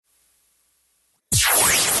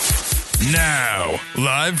Now,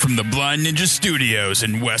 live from the Blind Ninja Studios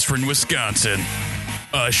in Western Wisconsin,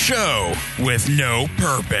 a show with no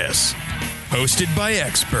purpose, hosted by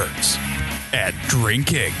experts at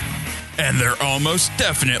drinking, and they're almost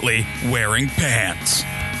definitely wearing pants.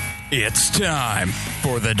 It's time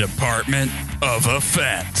for the Department of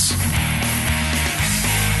Offense.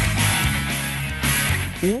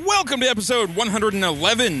 Welcome to episode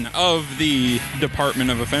 111 of the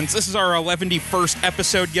Department of Offense. This is our 111st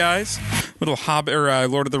episode, guys. Little Hobbit or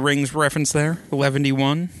Lord of the Rings reference there.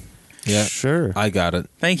 111. Yeah, sure. I got it.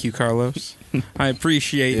 Thank you, Carlos. I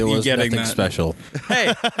appreciate It you was getting nothing that. special.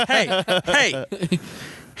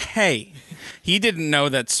 Hey. He didn't know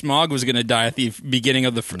that Smaug was going to die at the beginning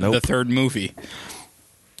of the third movie.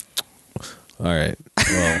 All right.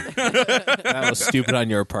 Well, that was stupid on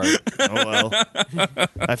your part. Oh, well.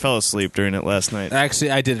 I fell asleep during it last night.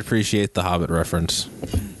 Actually, I did appreciate the Hobbit reference.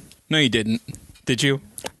 No, you didn't. Did you?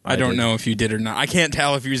 I don't know if you did or not. I can't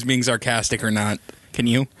tell if he was being sarcastic or not. Can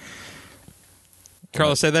you?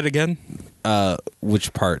 Carlos, say that again.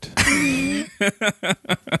 Which part?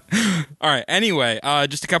 All right. Anyway,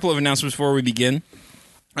 just a couple of announcements before we begin.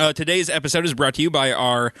 Today's episode is brought to you by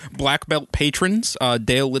our Black Belt patrons,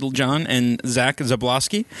 Dale Littlejohn and Zach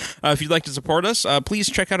Zablosky. If you'd like to support us, please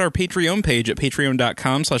check out our Patreon page at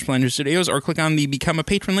patreon.com/BlindNinjaStudios or click on the Become a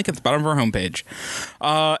Patron link at the bottom of our homepage.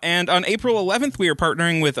 And on April 11th, we are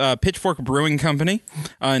partnering with Pitchfork Brewing Company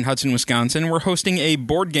in Hudson, Wisconsin. We're hosting a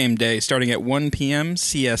board game day starting at 1 p.m.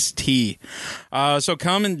 CST. So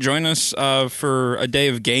come and join us for a day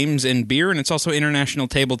of games and beer, and it's also International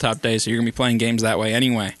Tabletop Day, so you're going to be playing games that way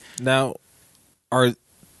anyway. Now,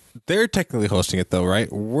 they're technically hosting it, though, right?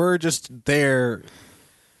 We're just there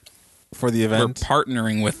for the event. We're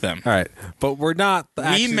partnering with them. All right, but we're not.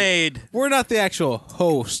 We're not the actual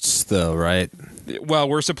hosts, though, right? Well,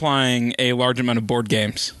 we're supplying a large amount of board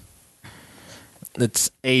games.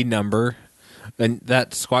 It's a number, and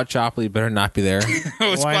that Squat Chopley better not be there.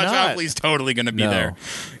 Squatchopoly's totally going to be there.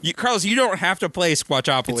 Carlos, you don't have to play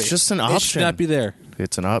Squatchopoly. It's just an It option. should not be there.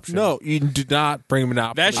 It's an option. No, you do not bring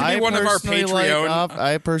Monopoly. That should be one of our Patreon.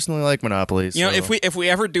 I personally like Monopoly. You know, if we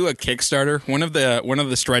ever do a Kickstarter, one of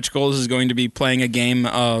the stretch goals is going to be playing a game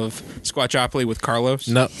of Squatchopoly with Carlos.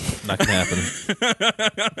 No, not going to happen.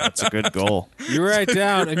 That's a good goal. You write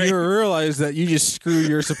down and you realize that you just screw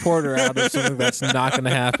your supporter out of something that's not going to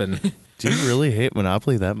happen. Do you really hate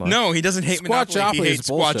Monopoly that much? No, he doesn't hate Monopoly. He hates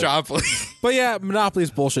Squatchopoly. But yeah,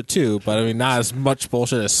 Monopoly's bullshit too, but I mean not as much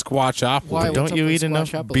bullshit as Squatchopoly. Why? Don't you eat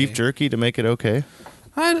enough beef jerky to make it okay?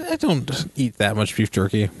 I don't eat that much beef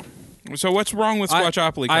jerky. So what's wrong with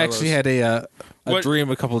Squatchopoly, Carlos? I actually had a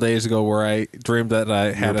dream a couple days ago where I dreamed that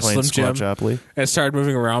I had a Slim Jim Squatchopoly? and started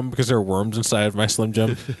moving around because there were worms inside of my Slim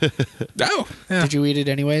Jim. Oh, yeah. Did you eat it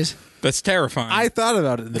anyways? That's terrifying. I thought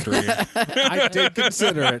about it in the dream. I did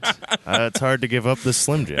consider it. It's hard to give up the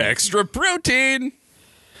Slim Jim. Extra protein.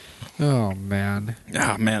 Oh, man.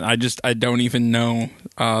 Ah, man, I don't even know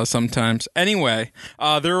sometimes. Anyway,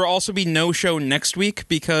 there will also be no show next week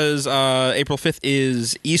because April 5th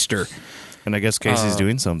is Easter. And I guess Casey's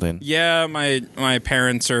doing something. Yeah, my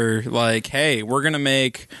parents are like, hey, we're going to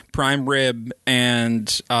make prime rib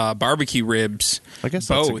and barbecue ribs. I guess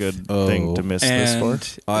both. that's a good thing to miss this for.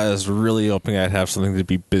 I was really hoping I'd have something to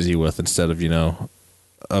be busy with instead of,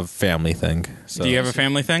 a family thing. So, do you have a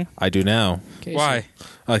family thing? I do now. Casey, Why?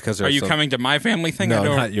 Because Are you coming to my family thing? No,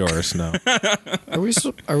 not yours, no. Are we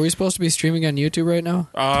supposed to be streaming on YouTube right now?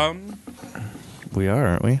 We are,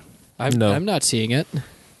 aren't we? No. I'm not seeing it.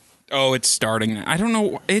 Oh, it's starting. I don't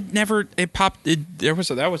know. It popped.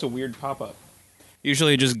 That was a weird pop-up.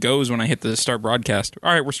 Usually it just goes when I hit the start broadcast.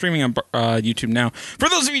 All right, we're streaming on YouTube now. For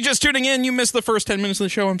those of you just tuning in, you missed the first 10 minutes of the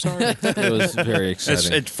show. I'm sorry. It was very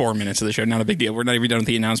exciting. It's 4 minutes of the show. Not a big deal. We're not even done with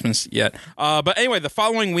the announcements yet. But anyway, the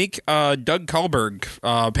following week, Doug Kahlberg,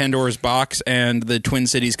 Pandora's Box, and the Twin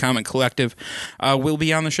Cities Comic Collective will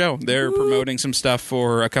be on the show. They're promoting some stuff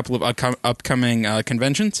for a couple of upcoming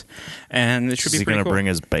conventions, and it should be pretty cool. Is he going to bring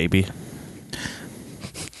his baby?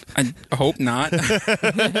 I hope not.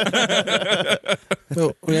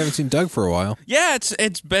 Well, we haven't seen Doug for a while. Yeah,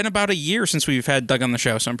 it's been about a year since we've had Doug on the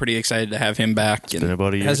show, so I'm pretty excited to have him back. It's been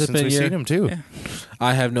about a year Has it since been we've a year? seen him, too. Yeah.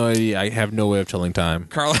 I have no idea. I have no way of telling time.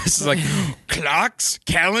 Carlos is like, clocks?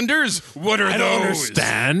 Calendars? What are those? I don't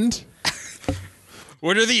understand.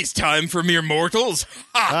 What are these? Time for mere mortals?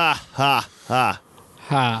 Ha! Ha, ha.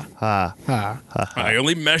 Ha. Ha. Ha. I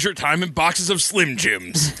only measure time in boxes of Slim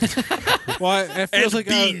Jims Well, it and feels like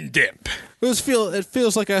bean dip. it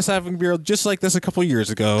feels like us having beer just like this a couple years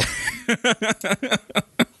ago.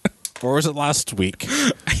 Or was it last week?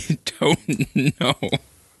 I don't know.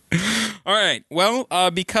 All right. Well,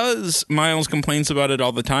 because Miles complains about it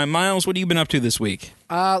all the time, Miles, what have you been up to this week?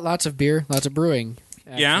 Lots of beer, lots of brewing.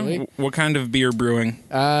 Actually. Yeah? What kind of beer brewing?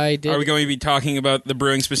 I did. Are we going to be talking about the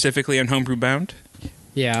brewing specifically on Homebrew Bound?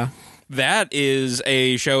 Yeah. That is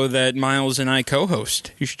a show that Miles and I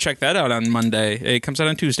co-host. You should check that out on Monday. It comes out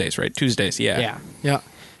on Tuesdays, right? Tuesdays, yeah. Yeah.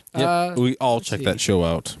 Yep. We all check see. that show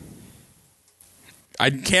out. I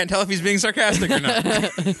can't tell if he's being sarcastic or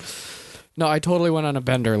not. No, I totally went on a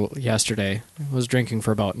bender yesterday. I was drinking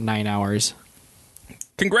for about 9 hours.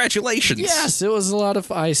 Congratulations. Yes, it was a lot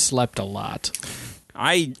of. I slept a lot.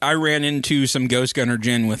 I ran into some Ghost Gunner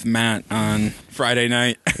gin with Matt on Friday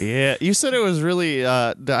night. Yeah, you said it was really.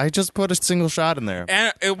 I just put a single shot in there.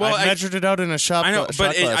 And I measured it out in a shot. I know, shot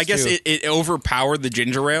but glass, I guess too. it overpowered the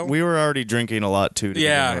ginger ale. We were already drinking a lot too.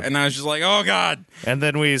 Yeah, and I was just like, oh, God. And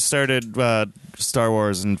then we started Star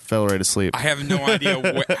Wars and fell right asleep. I have no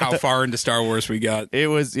idea how far into Star Wars we got. It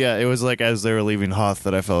was like as they were leaving Hoth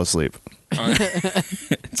that I fell asleep.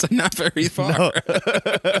 It's not very far. No.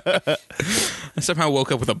 I somehow woke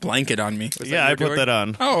up with a blanket on me. Was Yeah, that I what you put were that doing?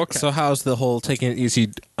 on. Oh, okay. So how's the whole taking it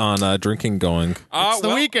easy on drinking going? It's the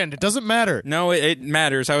well, weekend. It doesn't matter. No, it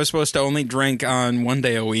matters. I was supposed to only drink on one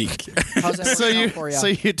day a week. How's that So working you out for you?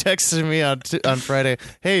 texted me on Friday.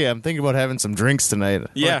 Hey, I'm thinking about having some drinks tonight. I'm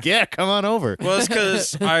Yeah. like, yeah, come on over. Well, it's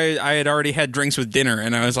because I had already had drinks with dinner,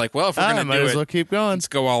 and I was like, well, if we're I going to might do as well it, keep going. let's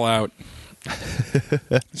go all out.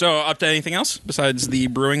 So, up to anything else besides the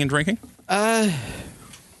brewing and drinking?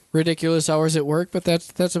 Ridiculous hours at work, but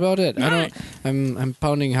that's about it. I'm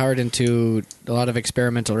pounding hard into a lot of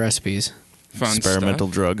experimental recipes. Fun Experimental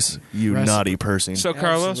stuff. drugs. You Recipe. naughty person. So,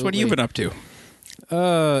 Carlos, what have you been up to?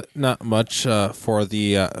 Not much for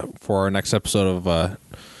our next episode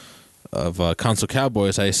of Console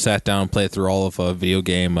Cowboys. I sat down and played through all of a video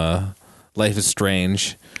game Life is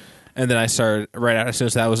Strange, and then I started right as soon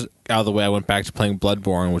as that was out of the way. I went back to playing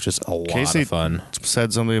Bloodborne, which is a lot Casey of fun.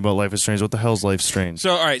 said something about Life is Strange. What the hell's Life Strange?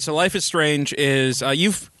 So, all right. So, Life is Strange is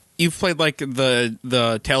you've played like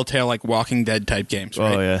the Telltale like Walking Dead type games,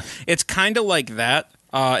 right? Oh, yeah. It's kind of like that,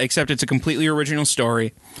 except it's a completely original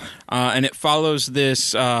story, and it follows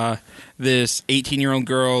this 18-year-old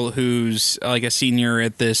girl who's like a senior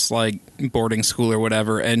at this like boarding school or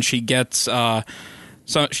whatever, and she gets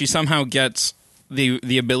she somehow gets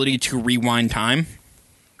the ability to rewind time.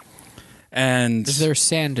 And Is there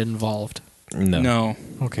sand involved? no,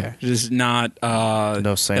 Okay. just not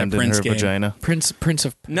No sand that in Prince her game. vagina. Prince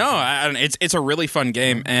of. No, it's a really fun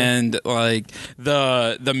game, and like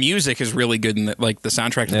the music is really good, and like the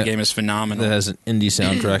soundtrack to the Yeah. game is phenomenal. That has an indie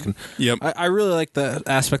soundtrack. And Yep. I really like the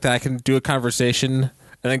aspect that I can do a conversation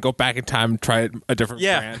and then go back in time and try a different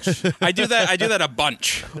Yeah, branch. I do that a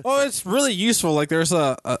bunch. Oh, it's really useful. Like there's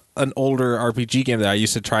an older RPG game that I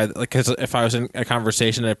used to try. Like, because if I was in a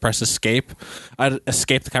conversation and I press escape, I'd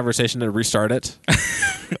escape the conversation and restart it.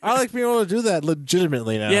 I like being able to do that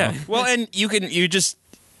legitimately now. Yeah. Well, and you just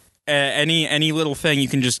any little thing you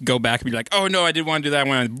can just go back and be like, oh no, I did want to do that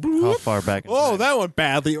one. How far back? in Oh, time? that went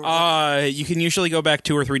badly. You can usually go back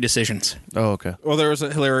 2 or 3 decisions. Oh, okay. Well, there was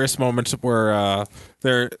a hilarious moment where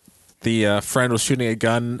the friend was shooting a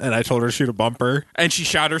gun, and I told her to shoot a bumper. And she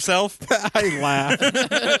shot herself. I laughed.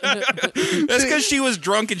 That's because she was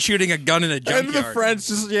drunk and shooting a gun in a And junkyard. the friend's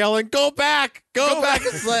just yelling, "Go back! Go back!"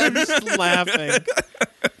 I'm just laughing.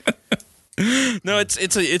 No,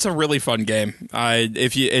 it's a really fun game. I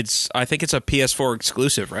think it's a PS4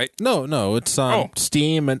 exclusive, right? No, it's on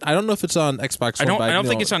Steam, and I don't know if it's on Xbox One. I don't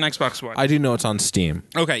think it's on Xbox One. I do know it's on Steam.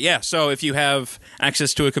 Okay, yeah. So if you have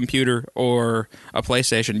access to a computer or a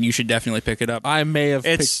PlayStation, you should definitely pick it up. I may have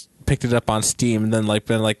picked it up on Steam, and then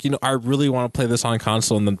been like, I really want to play this on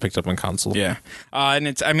console, and then picked it up on console. Yeah, and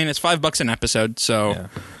it's $5 an episode, so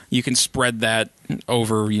you can spread that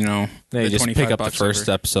over. Yeah, the you just pick up the first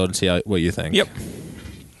over. episode and see what you think. Yep.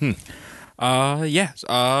 Yes.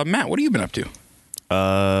 Matt, what have you been up to?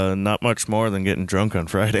 Not much more than getting drunk on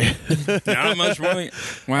Friday. Not much more.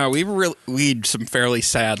 Wow, we lead some fairly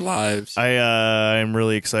sad lives. I'm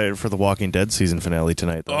really excited for the Walking Dead season finale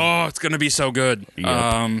tonight, though. Oh, it's gonna be so good.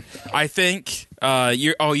 Yep. I think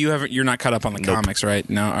you're not caught up on the comics, right?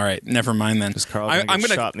 No, all right, never mind then. Is Carl gonna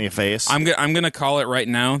get shot in the face? I'm gonna call it right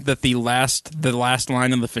now that the last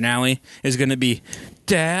line of the finale is gonna be,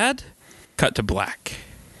 "Dad," cut to black.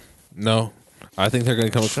 No, I think they're going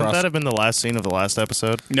to come Shouldn't across. that have been the last scene of the last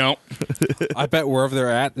episode? No, I bet wherever they're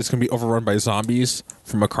at, it's going to be overrun by zombies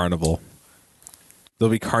from a carnival. There'll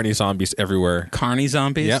be carny zombies everywhere. carny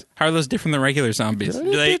zombies. Yep. How are those different than regular zombies? Do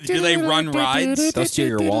they run rides? They'll steal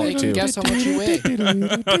your wallet too. Guess how much you weigh.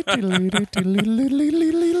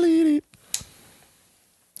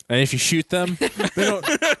 And if you shoot them, they don't.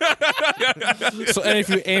 So, and if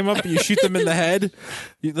you aim up and you shoot them in the head,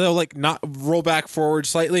 they'll like not roll back forward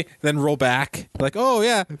slightly, then roll back. Like, oh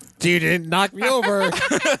yeah, you didn't knock me over.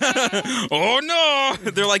 Oh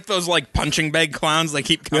no! They're like those like punching bag clowns. They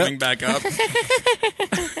keep coming back up.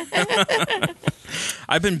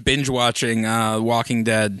 I've been binge watching Walking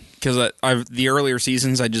Dead because the earlier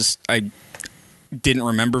seasons I didn't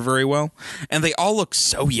remember very well, and they all look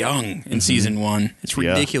so young in season 1. It's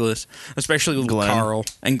ridiculous, especially with Carl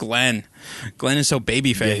and Glenn. Glenn is so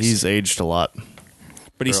baby faced. Yeah, he's aged a lot,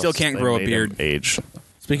 but he still can't grow a beard. Age.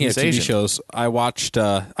 Speaking of TV shows, I watched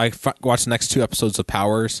watched the next 2 episodes of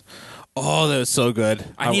Powers. Oh, that was so good.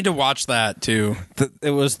 I need to watch that too. It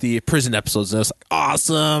was the prison episodes, and it was like,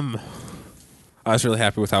 awesome. I was really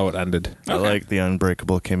happy with how it ended. I like the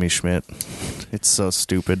Unbreakable Kimmy Schmidt. It's so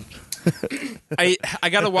stupid. I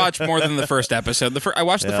got to watch more than the first episode. I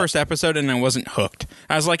watched the first episode and I wasn't hooked.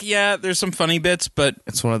 I was like, yeah, there's some funny bits, but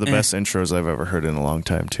it's one of the best intros I've ever heard in a long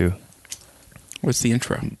time, too. What's the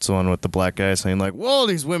intro? It's the one with the black guy saying, like, whoa,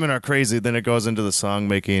 these women are crazy. Then it goes into the song,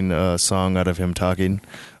 making a song out of him talking.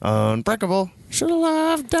 Unbreakable. Should have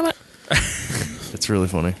loved, damn it. It's really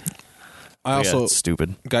funny. I also it's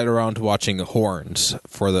stupid. got around to watching Horns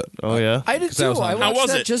for the... Oh, yeah? I did too. I watched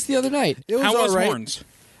that just the other night. It was How was all right. Horns?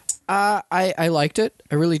 I liked it.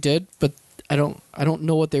 I really did, but I don't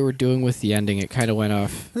know what they were doing with the ending. It kind of went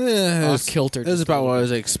off kilter. It was about what I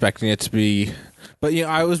was expecting it to be. But,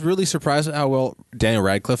 I was really surprised at how well Daniel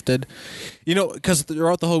Radcliffe did. Because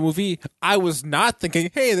throughout the whole movie, I was not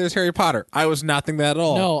thinking, hey, there's Harry Potter. I was not thinking that at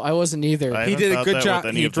all. No, I wasn't either. He did a good job.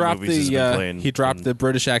 He dropped the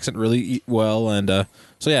British accent really well, and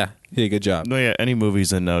so yeah, he did a good job. No, yeah, any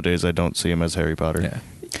movies in nowadays, I don't see him as Harry Potter. Yeah.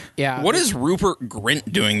 Yeah. What is Rupert Grint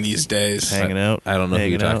doing these days? Hanging out. I don't know who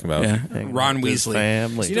you're talking about. Yeah. Hanging Ron out with his Weasley.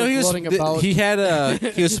 Family. He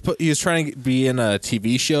was trying to be in a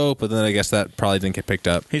TV show, but then I guess that probably didn't get picked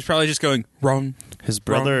up. He's probably just going, Ron. His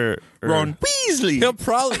brother... Ron Weasley. He'll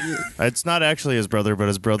probably... It's not actually his brother, but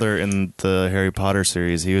his brother in the Harry Potter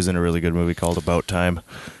series. He was in a really good movie called About Time.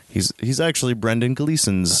 He's actually Brendan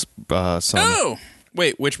Gleeson's son. Oh!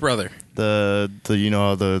 Wait, which brother? The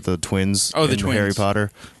twins. Oh, the in twins. Harry Potter,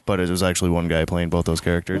 but it was actually one guy playing both those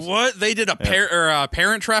characters. What? They did a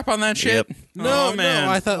Parent Trap on that shit? Yep. No, man.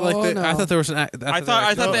 I thought no. I thought there was an. I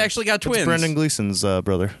thought they actually got twins. It's Brendan Gleeson's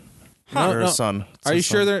brother. Or son. It's Are you his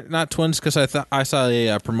sure son. they're not twins? Because I thought I saw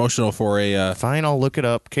a promotional for a. Fine, I'll look it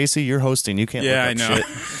up. Casey, you're hosting. You can't Yeah, look I up know. shit.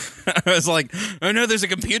 I was like, oh no, there's a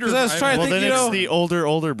computer. I was trying to Well, think, then it's the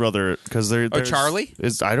older brother, because they're... Charlie?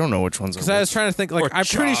 I don't know which one's... Because I was trying to think, like, Or I'm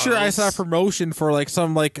pretty sure I saw a promotion for, like,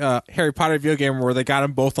 some, like, Harry Potter video game where they got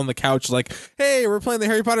them both on the couch, like, hey, we're playing the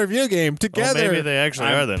Harry Potter video game together. Maybe they actually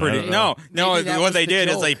are then. I don't know. No. Maybe that What was they the did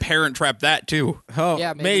is joke. they parent trapped that too. Oh,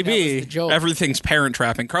 Yeah, maybe that was the joke. Everything's parent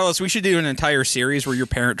trapping. Carlos, we should do an entire series where you're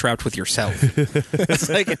parent trapped with yourself. It's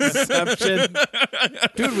like Inception.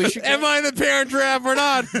 Dude, we should. Am I in the parent trap or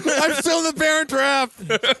not? I'm still in the parent trap.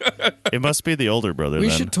 It must be the older brother, We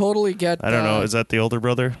then. should totally get. I don't know. Is that the older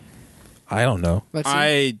brother? I don't know. Let's see.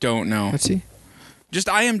 I don't know. Let's see. Just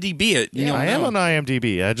IMDb it. You Yeah, don't I am know. on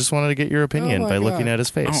IMDb. I just wanted to get your opinion Oh my by looking God. at his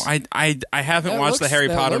face. Oh, I haven't That watched the looks- Harry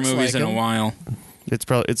that Potter looks movies like in a him. while. It's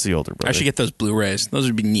the older brother. I should get those Blu-rays. Those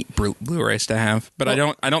would be neat Blu-rays to have. But I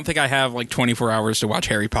don't think I have like 24 hours to watch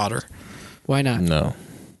Harry Potter Why not? No.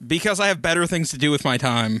 because I have better things to do with my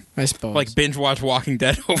time, I suppose. like binge watch Walking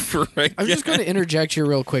Dead over again. I'm just going to interject here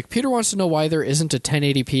real quick. Peter wants to know why there isn't a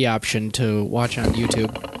 1080p option to watch on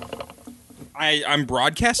YouTube. I'm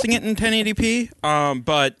broadcasting it in 1080p,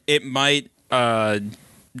 but it might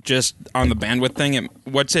just on the bandwidth thing.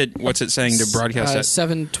 What's it saying to broadcast it?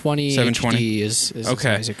 720 720. HD is as Okay.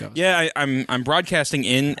 high as it goes. Yeah, I'm broadcasting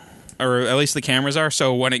in, or at least the cameras are.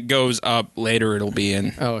 So when it goes up later, it'll be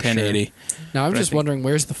in 1080. Now I'm But I just think- wondering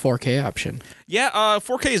where's the 4K option? Yeah,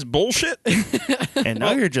 4K is bullshit. And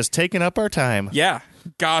now you're just taking up our time. Yeah.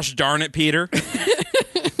 Gosh darn it, Peter.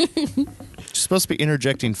 You're supposed to be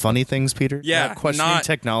interjecting funny things, Peter. Yeah, Not questioning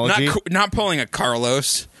technology. not pulling a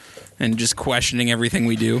Carlos and just questioning everything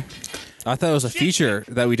we do. I thought it was a feature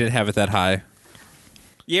that we didn't have it that high.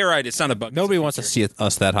 Yeah, right. It's not a bug. Nobody wants to see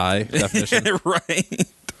us that high. Definition. Right.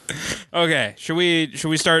 Okay. Should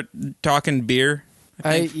we start talking beer?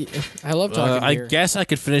 I love talking I beer. guess I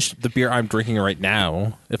could finish the beer I'm drinking right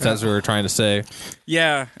now, if that's what we're trying to say.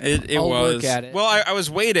 Yeah, it I'll was. work at it. Well, I was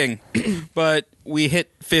waiting, but we hit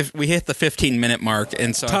the 15-minute mark,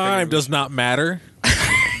 and so I Time figured- does not matter.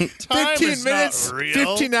 Time 15 is not minutes,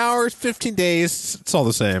 real. 15 hours, 15 days. It's all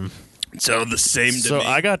the same. So the same to So me.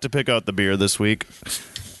 I got to pick out the beer this week.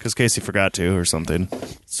 because Casey forgot to or something.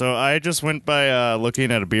 So I just went by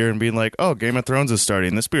looking at a beer and being like, oh, Game of Thrones is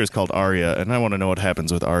starting. This beer is called Arya, and I want to know what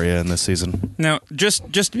happens with Arya in this season. Now,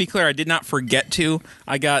 just to be clear, I did not forget to.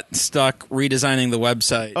 I got stuck redesigning the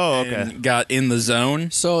website. Oh, okay. And got in the zone.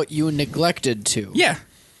 So you neglected to. Yeah.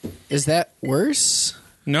 Is that worse?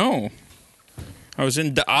 No. I was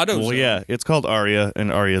in the auto zone. Well, yeah, it's called Arya,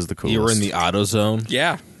 and Arya is the coolest. You were in the auto zone.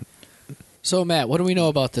 Yeah. So, Matt, what do we know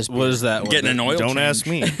about this beer? What is that? Getting an oil Don't change. ask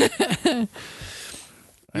me. I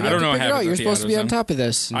don't know what Figure happens out. You're with the supposed to be auto on zone. top of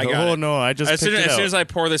this. I got it. No, I just As soon picked it as out. I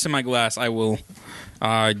pour this in my glass, I will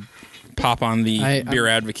pop on the beer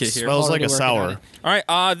advocate here. Smells like Already a working on sour. it.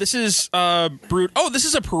 All right, this is brewed. Oh, this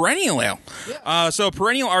is a perennial ale. So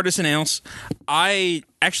perennial artisan ales. I've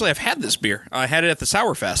had this beer. I had it at the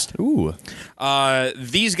Sourfest. Ooh.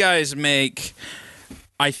 These guys make,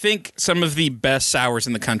 I think, some of the best sours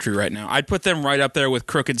in the country right now. I'd put them right up there with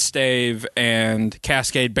Crooked Stave and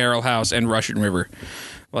Cascade Barrel House and Russian River.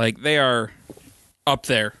 Like, they are up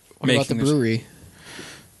there. What about the this. brewery?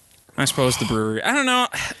 I suppose the brewery. I don't know.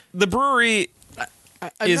 The brewery.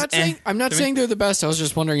 I'm not saying they're the best. I was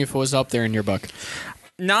just wondering if it was up there in your book.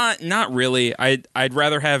 Not really. I'd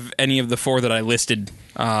rather have any of the four that I listed.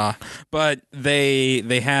 But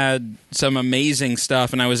they had some amazing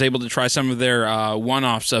stuff, and I was able to try some of their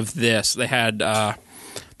one-offs of this. They had like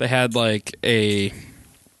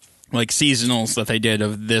seasonals that they did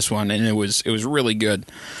of this one, and it was really good.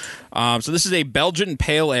 So this is a Belgian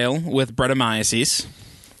pale ale with Brettanomyces.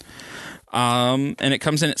 And it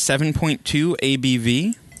comes in at 7.2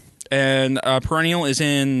 ABV, and Perennial is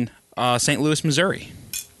in St. Louis, Missouri.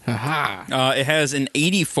 Haha. It has an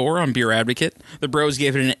 84 on Beer Advocate. The Bros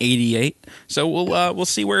gave it an 88, so we'll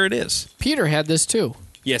see where it is. Peter had this too.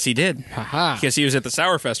 Yes, he did. Haha. Because he was at the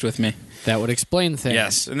Sourfest with me. That would explain things.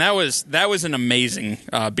 Yes, and that was an amazing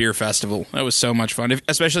beer festival. That was so much fun,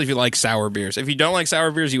 especially if you like sour beers. If you don't like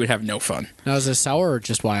sour beers, you would have no fun. Now, is this sour or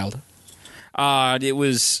just wild? It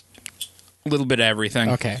was a little bit of everything.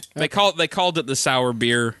 Okay. They called it the Sour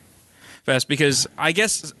Beer Fest because I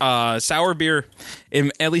guess sour beer,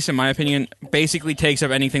 at least in my opinion, basically takes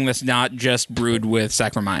up anything that's not just brewed with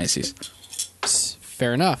Saccharomyces.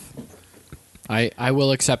 Fair enough. I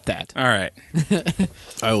will accept that. All right.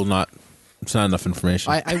 I will not. It's not enough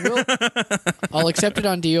information. I will. I'll accept it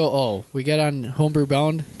on DOO. We get on Homebrew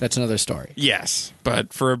Bound. That's another story. Yes,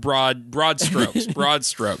 but for broad strokes. Broad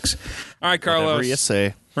strokes. All right, Carlos. Whatever you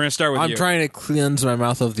say. We're gonna start with you. I'm trying to cleanse my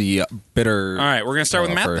mouth of the bitter. All right, we're gonna start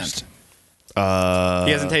with Matt first. then.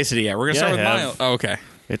 He hasn't tasted it yet. We're gonna start with I have. Miles. Oh, okay.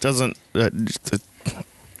 It doesn't.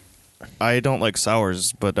 I don't like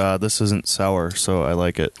sours, but this isn't sour, so I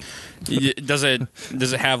like it. Does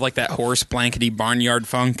it have like that horse blankety barnyard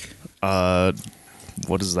funk?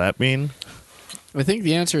 What does that mean? I think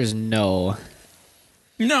the answer is no.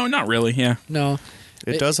 No, not really. Yeah. No.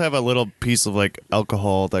 It does have a little piece of like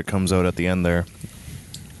alcohol that comes out at the end there.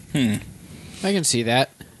 I can see that.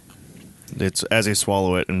 It's as you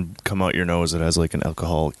swallow it and come out your nose, it has like an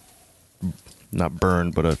alcohol, not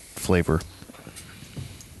burn, but a flavor.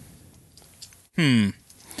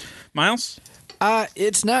 Miles?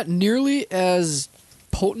 It's not nearly as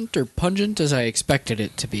potent or pungent as I expected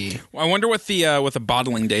it to be. I wonder what the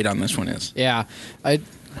bottling date on this one is. Yeah,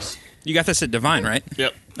 You got this at Divine, right?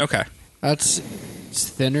 Yep. Okay. it's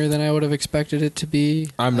thinner than I would have expected it to be.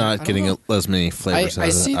 I'm I not don't getting know. as many flavors I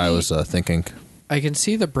as see I the- was thinking. I can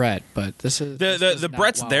see the Brett, but this is The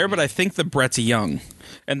Brett's there, but I think the Brett's young,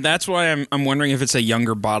 and that's why I'm wondering if it's a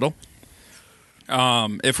younger bottle.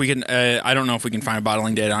 If we can, I don't know if we can find a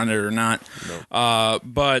bottling date on it or not. No.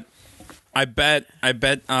 But I bet,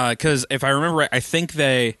 because if I remember right, I think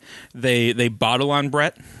they bottle on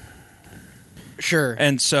Brett, sure.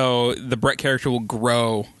 and so the Brett character will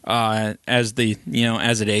grow as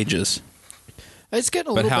it ages. It's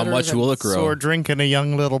getting a But little how better much than- will it So grow? we're drinking a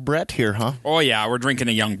young little Brett here, huh? Oh yeah, we're drinking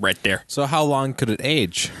a young Brett there. So how long could it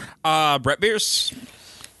age? Brett beers,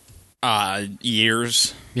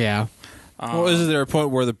 years. Yeah. Well, is there a point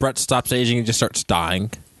where the Brett stops aging and just starts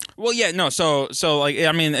dying? Well, yeah, no. So like,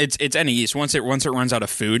 I mean, it's any yeast. Once it runs out of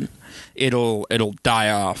food, it'll die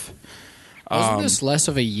off. Wasn't this less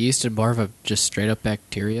of a yeast and more of a just straight up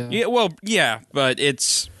bacteria? Yeah, well, yeah, but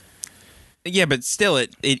but still,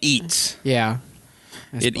 it eats. Yeah.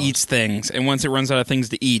 I It suppose. eats things, and once it runs out of things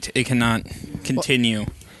to eat, it cannot continue.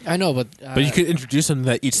 I know, but But you could introduce something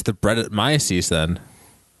that eats the Brettanomyces then.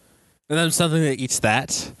 And then something that eats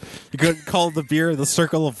that. You could call the beer the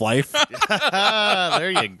circle of life.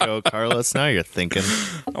 There you go, Carlos. Now you're thinking.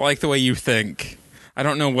 I like the way you think. I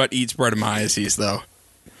don't know what eats Brettanomyces, though.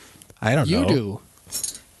 I don't know. you do.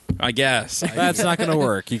 I guess. That's not going to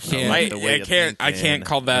work. You can't. I the way you can't. I think, can't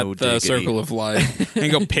call that no the diggity. circle of life.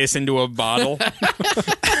 And go piss into a bottle.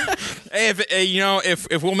 Hey,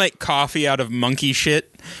 if we'll make coffee out of monkey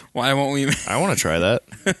shit, why won't we? I want to try that.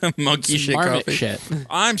 Monkey shit Marmot coffee. shit.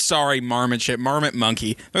 I'm sorry, marmot shit, marmot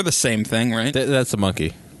monkey. They're the same thing, right? That's a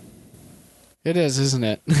monkey. It is, isn't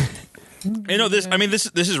it? You know this. I mean, this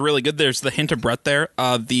is really good. There's the hint of Brett there.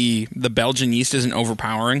 The Belgian yeast isn't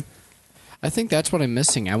overpowering. I think that's what I'm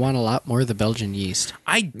missing. I want a lot more of the Belgian yeast.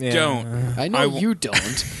 I don't. I know you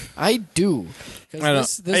don't. I do. 'Cause I know.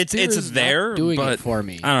 this beer It's is there, not doing but it for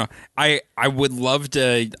me. I don't know. I would love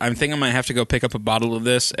to. I'm thinking I might have to go pick up a bottle of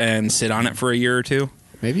this and sit on it for a year or two.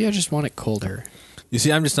 Maybe I just want it colder. You see,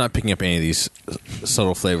 I'm just not picking up any of these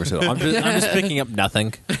subtle flavors at all. I'm just picking up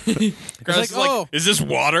nothing. It's like, is this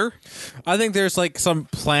water? I think there's like some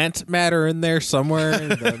plant matter in there somewhere.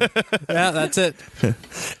 And then, yeah, that's it.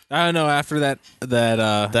 I don't know. After that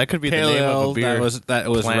could be the pale name of a ale, beer. that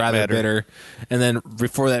was Plant rather matter. bitter. And then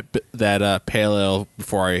before that pale ale,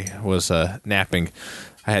 before I was napping,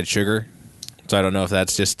 I had sugar. So I don't know if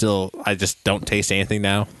that's just still. I just don't taste anything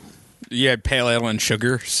now. You had pale ale and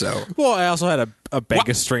sugar, so. Well, I also had a bag What?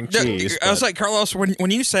 of string No, cheese. I was but- like, Carlos,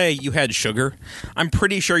 when you say you had sugar, I'm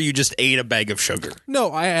pretty sure you just ate a bag of sugar.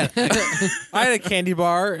 No, I had a candy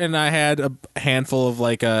bar and I had a handful of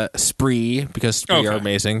like a Spree because Spree Okay. are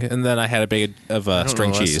amazing, and then I had a bag of I don't string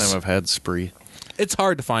know the last cheese. time I've had Spree. It's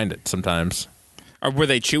hard to find it sometimes. Were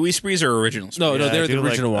they chewy sprees or original sprees? No, Yeah, they're I the do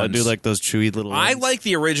original like, ones. I do like those chewy little ones. I like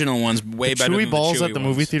the original ones way better chewy than balls the chewy at the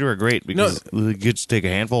ones. movie theater are great because you just take a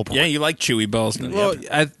handful. Yeah, you like chewy balls. Well,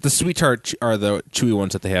 the Sweet Tart are the chewy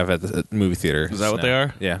ones that they have at the movie theater. Is that what they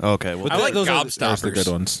are? Yeah. Okay. Well, I like those are Gobstoppers. the good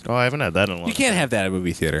ones. oh, I haven't had that in a long You can't have that at a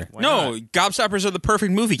movie theater. No, Gobstoppers are the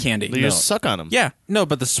perfect movie candy. You just suck on them. Yeah. No,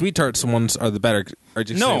 but the Sweet Tarts ones are the better. Or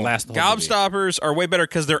just No, they last the whole movie. Gobstoppers are way better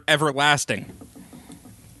because they're everlasting.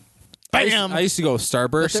 I used to go with Starburst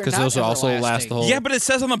But they're because not those also last everlasting. the whole. Yeah, but it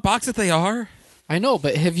says on the box that they are. I know,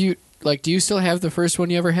 but have you do you still have the first one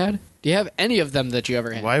you ever had? Do you have any of them that you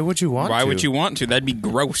ever had? Why would you want to? Why would you want to? That'd be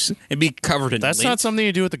gross. It'd be covered in That's lint. not something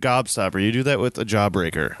you do with the Gobstopper. You do that with a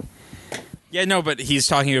Jawbreaker. Yeah, no, but he's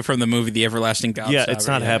talking from the movie The Everlasting Gobstopper. Yeah, it's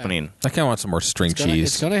not happening. I kind of want some more string It's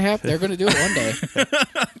cheese. gonna happen. They're gonna do it one day.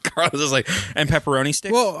 Carlos is like, and pepperoni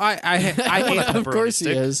sticks? Well, I ate Of course he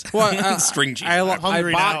stick. is. well, String cheese. I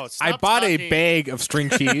hungry now. bought Stop a talking. bag of string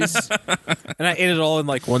cheese, and I ate it all in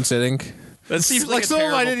like one sitting. That seems like a some of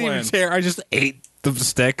them I terrible didn't even plan. tear. I just ate the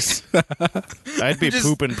sticks. I'd be Just-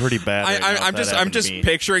 pooping pretty bad. Right now if I'm that just happened to me.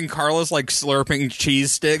 picturing Carlos like slurping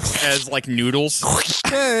cheese sticks as like noodles.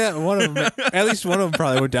 yeah, one of them. At least one of them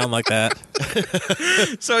probably went down like that.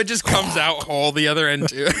 So it just comes out whole the other end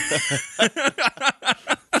too.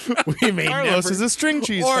 We may Carlos never, is a string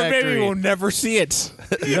cheese or factory. maybe we'll never see it.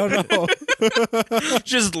 You don't know.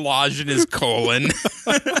 Just lodged in his colon.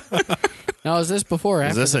 Now is this before or Is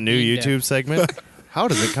after this the a new bean YouTube dip? segment? How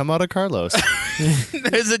does it come out of Carlos?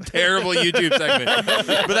 It's a terrible YouTube segment.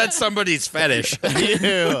 But that's somebody's fetish.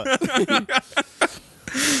 Ew.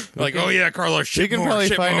 Like, oh yeah, Carlos, shit You can more, probably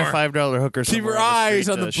shit find more. a $5 hooker Keep somewhere your eyes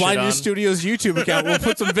street on the to shit Blind on. News Studios YouTube account. We'll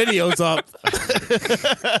put some videos up.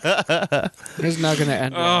 It's not gonna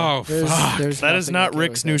end. Oh, fuck! That is not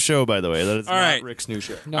Rick's new show, by the way. That is All not right. Rick's new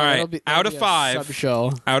show. No, All right, that'll be, out of that'll be a 5.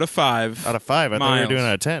 sub-show. Out of 5. Out of 5, I thought we Miles. were doing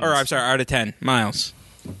out of 10. Or I'm sorry, out of 10. Miles.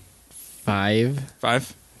 5,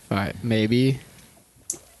 5? maybe.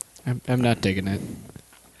 I'm not digging it.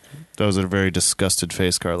 That was a very disgusted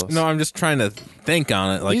face, Carlos. No, I'm just trying to think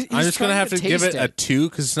on it. Like He's I'm just gonna trying have to to give it taste a it. 2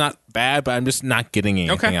 because it's not bad, but I'm just not getting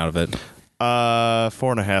anything Okay. out of it.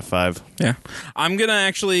 4.5, 5. Yeah. I'm going to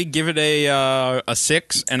actually give it a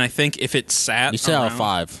 6, and I think if it sat You said out of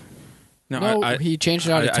around- 5. No, he changed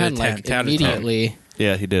it out of out of 10 10, like out of 10. immediately.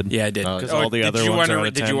 Yeah, he did. Yeah, I did. 'Cause all the other did you ones wanna, are out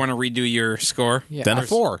of Did 10. you want to redo your score? Yeah. Then a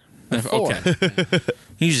 4. Four. Okay.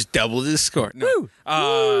 He just doubled his score. No.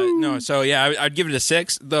 No, so yeah, I'd give it a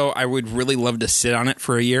 6, though I would really love to sit on it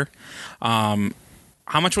for a year.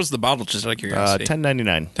 How much was the bottle, just out of curiosity?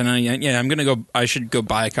 $10.99. $10.99? Yeah, I should go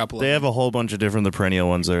buy a couple of They them. have a whole bunch of different the perennial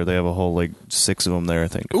ones there. They have a whole 6 of them there, I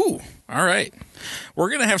think. Ooh, all right. We're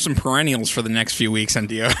going to have some perennials for the next few weeks on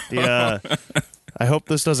Dio. Yeah. I hope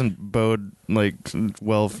this doesn't bode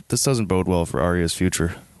well. This doesn't bode well for Arya's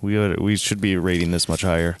future. We should be rating this much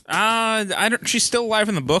higher. She's still alive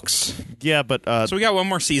in the books, Yeah, but so we got one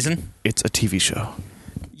more season. it's a TV show.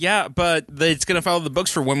 Yeah, but it's going to follow the books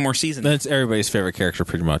for one more season. That's everybody's favorite character,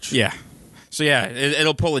 pretty much. Yeah. So yeah,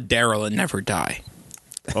 it'll pull a Daryl and never die.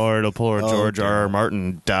 Or it'll pull a George R.R.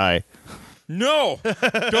 Martin die. No,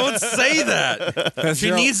 don't say that.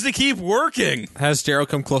 She needs to keep working. Has Daryl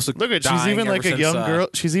come close to Look at she's dying even like ever a young since, girl.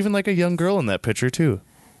 She's even like a young girl in that picture too.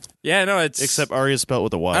 Yeah, no, it's Except Arya spelled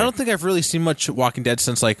with a Y. I don't think I've really seen much Walking Dead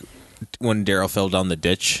since like when Daryl fell down the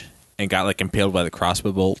ditch and got like impaled by the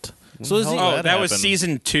crossbow bolt. So is he, that was happened?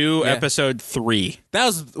 season 2, Yeah. episode 3, that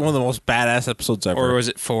was one of the most badass episodes ever. or was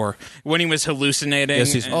it 4? When he was hallucinating.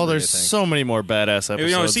 Yes, he's- and- Oh, there's I think. so many more badass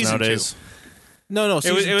episodes No, season nowadays. 2. no, It was,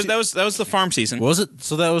 season two- that was the farm season. was it?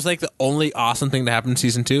 So that was like the only awesome thing to happen in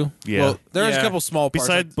season 2. Yeah. Well, there was Yeah. a couple small parts.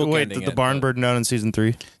 Besides, like wait, bookending did the it, barn but- burn down in season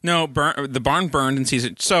 3? No, the barn burned in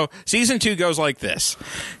season. So season 2 goes like this: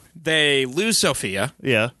 they lose Sophia,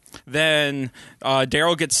 Yeah. then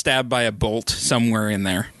Daryl gets stabbed by a bolt somewhere in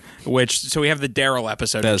there. So we have the Daryl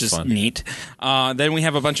episode, That which is is fun. neat. Then we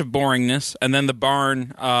have a bunch of boringness, and then the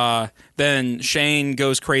barn. Then Shane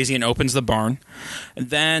goes crazy and opens the barn.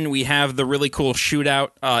 And then we have the really cool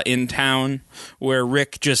shootout in town where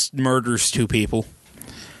Rick just murders 2 people.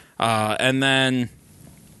 And then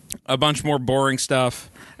a bunch more boring stuff.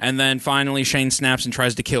 And then finally Shane snaps and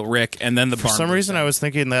tries to kill Rick, and then the For barn. some burns reason, down. I was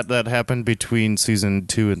thinking that happened between season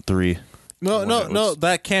 2 and 3. No,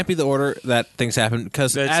 that can't be the order that things happen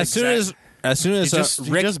because That's as soon as He just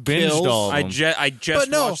Rick binged kills, all of I them. just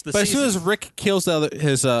watched the but as soon season. as Rick kills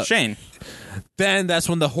his Shane. then that's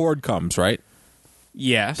when the horde comes, right?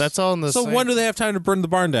 Yes. That's all in the So same. when do they have time to burn the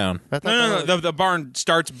barn down? I thought No. that was- The barn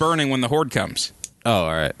starts burning when the horde comes. Oh,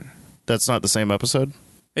 all right. That's not the same episode?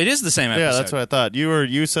 It is the same episode. Yeah, that's what I thought.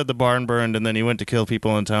 You said the barn burned, and then he went to kill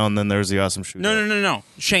people in town, and then there was the awesome shootout. No.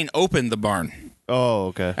 Shane opened the barn, Oh,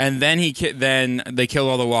 okay. and then then they killed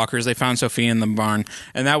all the walkers. They found Sophia in the barn,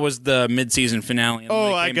 and that was the mid-season finale. And Oh,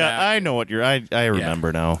 they I came got. back. I know what you're. I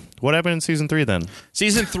remember now. What happened in season 3 then?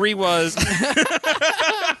 Season 3 was.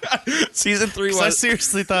 Season 3 I was.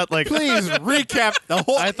 seriously thought like. Please recap the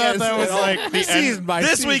whole. I thought that was like the end.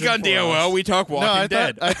 This week on DOL, we talk Walking No, I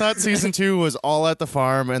Dead. thought season 2 was all at the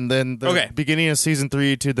farm, and then the Okay. beginning of season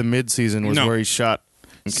 3 to the mid season was No. where he shot.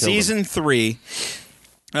 And killed him. Season 3.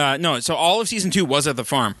 No, so all of season 2 was at the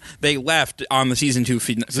farm. They left on the season 2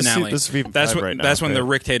 finale. this is season that's 5 when, right now, that's when okay. the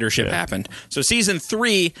dictatorship Yeah. happened. So season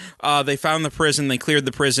 3, they found the prison. They cleared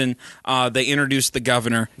the prison. They introduced the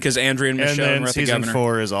governor because Andrea and And Michelle then were at the season governor.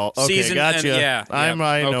 4 is all. Okay, Season- gotcha. and- yeah, I know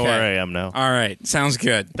okay. where I am now. All right, sounds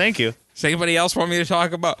good. Thank you. Does anybody else want me to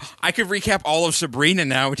talk about? I could recap all of Sabrina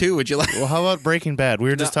now too. Would you like? Well, how about Breaking Bad? We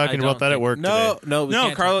were just talking about that at work No, today. no, we No, can't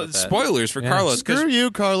talk Carlos. about that. Spoilers for Yeah. Carlos. 'cause- Screw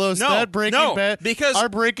you, Carlos. No, that Breaking no, Bad because- our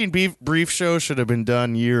Breaking Brief show should have been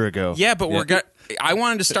done a year ago. Yeah, but we're got. I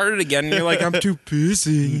wanted to start it again, and you're like, I'm too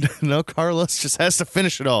busy. No, Carlos just has to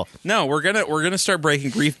finish it all. No, we're gonna start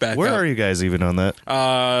breaking grief back. Where up. are you guys even on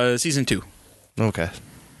that? Season 2, Okay.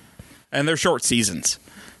 and they're short seasons.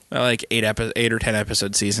 They're like 8 or 10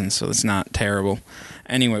 episode seasons, so it's not terrible.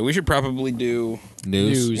 Anyway, we should probably do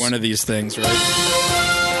News. one of these things, right?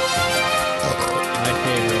 My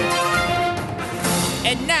favorite.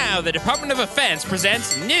 And now the Department of Defense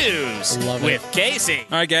presents News Love it. with Casey.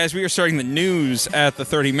 All right, guys, we are starting the news at the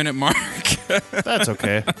 30-minute mark. That's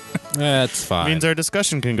okay. That's fine. Means our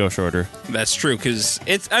discussion can go shorter. That's true, because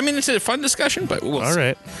it's a fun discussion, but we'll All see.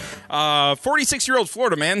 right. 46-year-old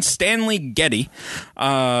Florida man Stanley Getty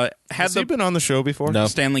had Has he been on the show before? No.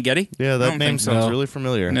 Stanley Getty? Yeah, I that don't name think so. sounds No. really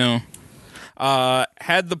familiar. No.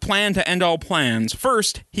 Had the plan to end all plans.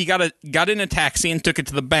 First, he got in a taxi and took it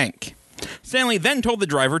to the bank. Stanley then told the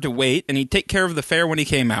driver to wait and he'd take care of the fare when he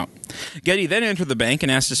came out. Getty then entered the bank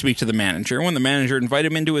and asked to speak to the manager. When the manager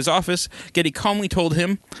invited him into his office, Getty calmly told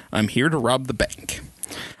him, "I'm here to rob the bank."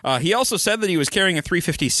 He also said that he was carrying a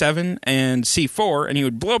 .357 and C4 and he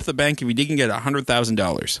would blow up the bank if he didn't get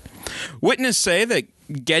 $100,000. Witnesses say that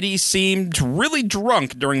Getty seemed really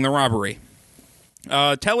drunk during the robbery.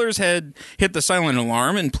 Tellers had hit the silent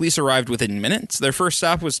alarm and police arrived within minutes. Their first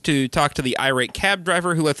stop was to talk to the irate cab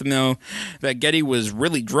driver who let them know that Getty was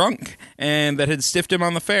really drunk and that had stiffed him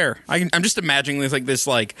on the fare. I'm just imagining this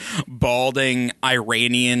balding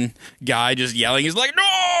Iranian guy just yelling. He's like, "No!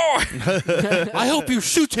 I hope you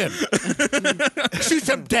shoot him. Shoot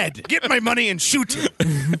him dead. Get my money and shoot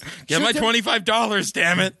him. Get my $25,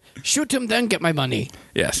 damn it!" Shoot him, then get my money.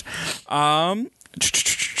 Yes.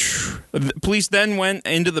 The police then went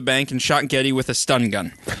into the bank and shot Getty with a stun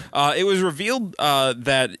gun. It was revealed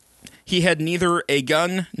that he had neither a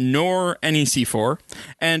gun nor any C4.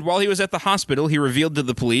 And while he was at the hospital, he revealed to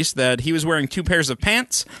the police that he was wearing 2 pairs of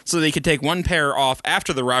pants so they could take one pair off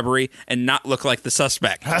after the robbery and not look like the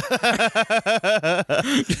suspect.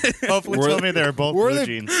 Hopefully tell me they're both blue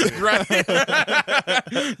jeans. Right?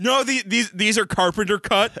 No, these are carpenter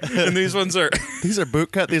cut, and these ones are... These are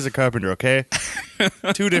boot cut, these are carpenter, okay?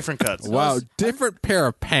 2 different cuts. Wow, different pair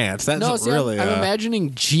of pants. That's No, see, really. I'm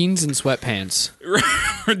imagining jeans and sweatpants.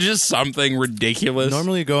 Or just something ridiculous.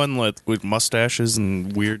 Normally you go in with mustaches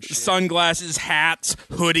and weird shit. Sunglasses, hats,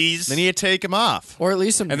 hoodies. Then you take them off. Or at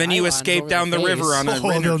least some And then you nylons escape over down the face. river on a Oh,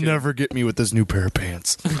 rain or they'll two. never get me with this new pair of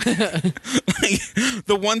pants.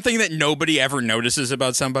 The one thing that nobody ever notices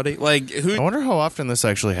about somebody, like I who? wonder how often this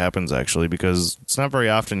actually happens, because it's not very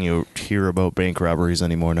often you hear about bank robberies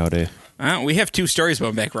anymore nowadays. We have 2 stories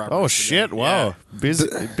about bank robberies. Oh, today. shit. Wow. Busy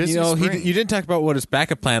You know, spring. you didn't talk about what his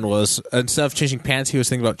backup plan was. Instead of changing pants, he was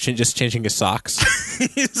thinking about just changing his socks.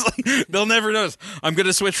 He's like, they'll never notice. I'm going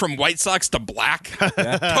to switch from white socks to black.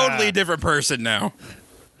 Totally different person now.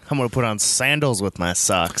 I'm going to put on sandals with my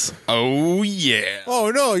socks. Oh yeah.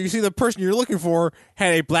 Oh no! You see, the person you're looking for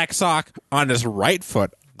had a black sock on his right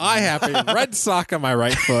foot. I have a red sock on my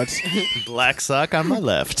right foot. Black sock on my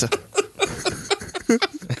left.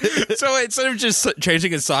 So instead of just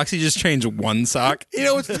changing his socks, he just changed one sock. You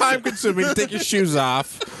know, it's time consuming to take your shoes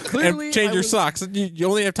off Clearly, and change I your was- socks. You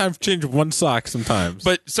only have time to change one sock sometimes.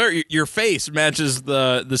 But sir, your face matches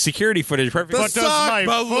the security footage perfectly. The But does sock, my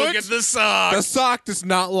But look foot? at the sock. the sock does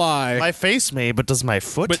not lie. My face may, but does my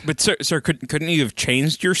foot? But sir, couldn't you have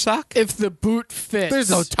changed your sock? If the boot fits. There's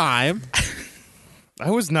no time. I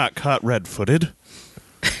was not caught red-footed.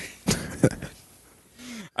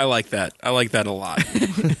 I like that. I like that a lot.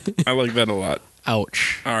 I like that a lot.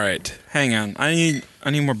 Ouch. All right, hang on. I need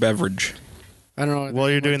more beverage. I don't know. While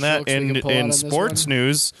you're doing that, jokes we in can pull out on this sports one.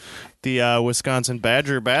 news, the Wisconsin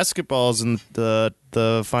Badger basketball is in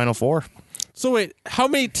the Final Four. So wait, how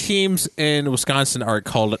many teams in Wisconsin are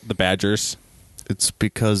called the Badgers? It's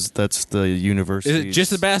because that's the university. Is it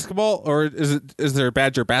just the basketball, or is there a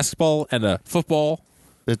Badger basketball and a football?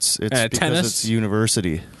 It's and because tennis? it's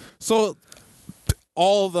university. So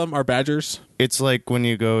all of them are Badgers. It's like when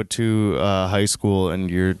you go to high school and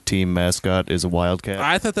your team mascot is a Wildcat.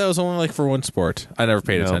 I thought that was only like for one sport. I never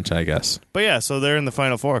paid No. attention, I guess. But yeah, so they're in the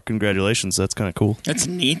Final Four. Congratulations. That's kind of cool. That's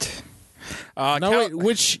neat. No, wait,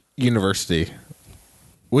 which university?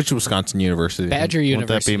 Which Wisconsin university? Badger Won't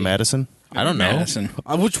University. that be Madison? I don't know. Madison.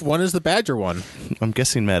 Which one is the Badger one? I'm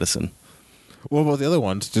guessing Madison. What about the other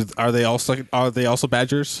ones? Are they also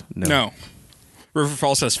Badgers? No. River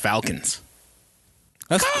Falls has Falcons.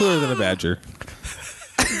 That's cooler than a Badger.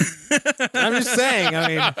 I'm just saying. I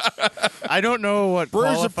mean, I don't know what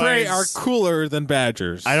birds of prey are qualifies- cooler than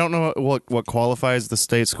Badgers. I don't know what qualifies the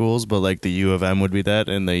state schools, but like the U of M would be that,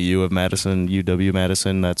 and the U of Madison, UW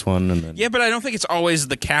Madison, that's one. And then Yeah, but I don't think it's always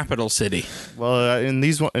the capital city. well, in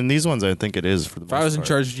these ones, I think it is for the. If I was in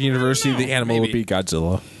charge of the university, the animal would maybe. be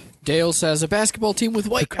Godzilla. Dale says a basketball team with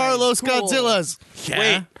white guys. Carlos Cool. Godzillas.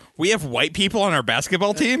 Wait, we have white people on our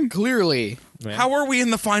basketball team? Clearly, How are we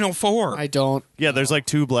in the Final Four? I don't. Yeah, there's like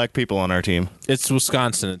 2 black people on our team. It's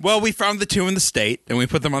Wisconsin. Well, we found the 2 in the state, and we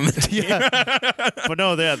put them on the team. But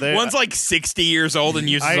no, they One's like 60 years old and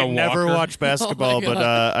uses I a walker. never watched basketball, Oh my but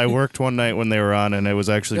God. I worked one night when they were on, and it was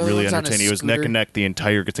actually The other really one's on a entertaining. It was neck scooter. and neck the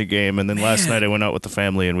entire game, and then last night I went out with the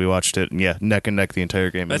family and we watched it, and yeah, neck and neck the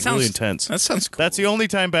entire game. It That was sounds really intense. That sounds cool. That's the only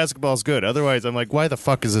time basketball's good. Otherwise, I'm like, why the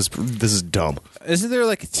fuck is this? This is dumb. Isn't there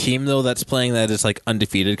like a team though that's playing that is like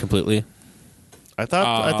undefeated completely? I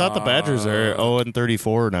thought the Badgers are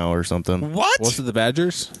 0-34 now or something. What? Was it the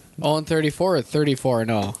Badgers? 0-34 or 34?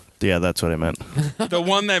 No. Yeah, that's what I meant. The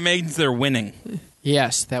one that means they're winning.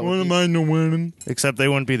 Yes, that would be. I no winning? Except they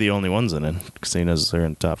wouldn't be the only ones in it, seeing as they're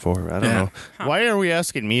in top 4. I don't Yeah. know. Why are we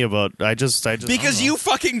asking me about? I just Because you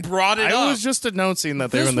fucking brought it I up. was just announcing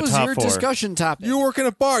that they're This in the was top your 4. discussion topic. You work in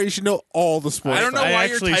a bar. You should know all the sports. I don't know I why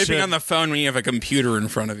you're actually typing should. on the phone when you have a computer in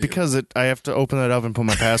front of you. Because I have to open it up and put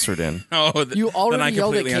my password in. You then I already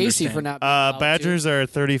yelled at completely Casey understand. for not. Being allowed to. Badgers are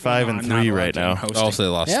 35 No, and I'm not 3 allowed right to. I'm now. hosting. Also, they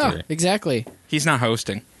lost Yeah, 3. exactly. He's not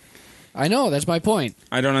hosting. I know. That's my point.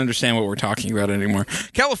 I don't understand what we're talking about anymore.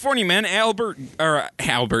 California man Andrew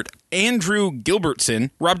Gilbertson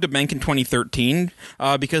robbed a bank in 2013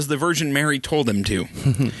 because the Virgin Mary told him to.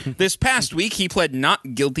 This past week, he pled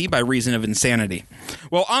not guilty by reason of insanity.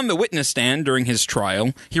 While on the witness stand during his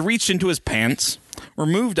trial, he reached into his pants,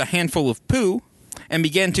 removed a handful of poo, and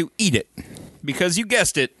began to eat it. Because you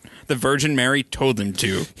guessed it, the Virgin Mary told him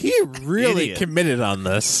to. He really Idiot. committed on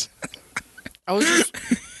this. I was just.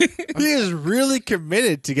 He is really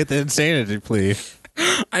committed to get the insanity plea.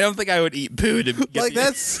 I don't think I would eat poo to get Like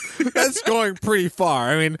that's going pretty far.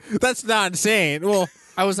 I mean, that's not insane. Well,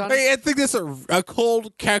 I was on. I think that's a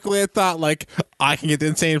cold, calculated thought. Like I can get the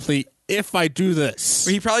insane plea if I do this.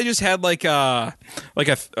 He probably just had like a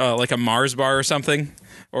Mars bar or something,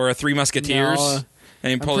 or a Three Musketeers. No,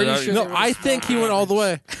 And he pulled it pretty out. sure No, there was- I think he went all the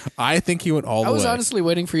way. I think he went all the I way. was honestly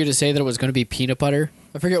waiting for you to say that it was going to be peanut butter.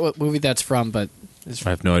 I forget what movie that's from, but I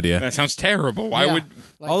have no idea. That sounds terrible. Why yeah. would...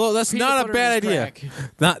 Like, Although that's peanut not a butter bad is idea. crack.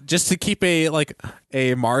 Not just to keep a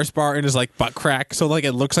Mars bar in his butt crack, so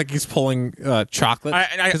it looks like he's pulling chocolate.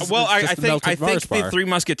 I 'Cause well, it's I just a think melted Mars the bar. Three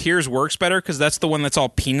Musketeers works better because that's the one that's all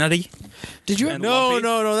peanutty. Did you And No, lumpy.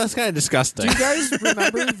 no, that's kind of disgusting. do you guys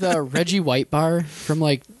remember the Reggie White bar from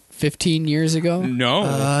like 15 years ago? No.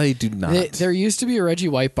 I do not. There used to be a Reggie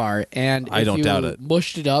White bar, and I if don't you doubt it.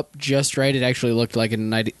 mushed it up just right, it actually looked like a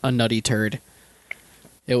nutty turd.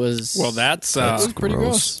 It was well, that's it was pretty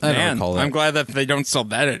gross. I don't man, recall that. I'm glad that they don't sell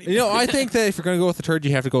that anymore. I think that if you're going to go with the turd,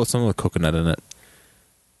 you have to go with something with coconut in it.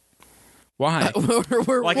 Why?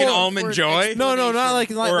 We're- Like an almond we're joy? No, not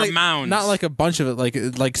like Or a like, mound. not like a bunch of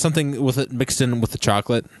it, like something with it mixed in with the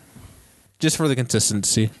chocolate, just for the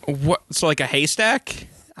consistency. What? So like a haystack?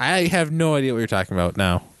 I have no idea what you're talking about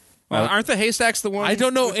now. Well, aren't the haystacks the one? I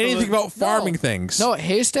don't know with the- anything about farming No. things. No,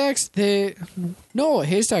 haystacks.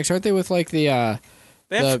 Haystacks aren't they with like They have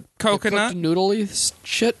the coconut. noodly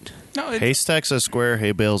shit? No, Haystacks are square,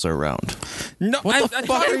 hay bales are round. no. I'm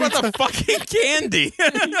talking about the fucking candy.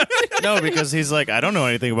 No, because he's like, I don't know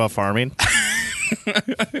anything about farming.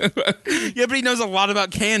 Yeah, but he knows a lot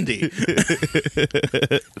about candy.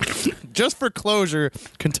 Just for closure,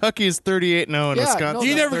 Kentucky is 38-0 and Yeah, Wisconsin. no,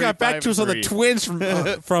 You is never got back to us on the 35-3. twins from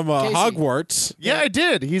Hogwarts. Yeah, I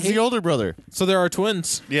did. He's the older brother. So there are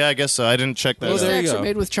twins. Yeah, I guess so. I didn't check that. Oh, out. there you Haystacks go. are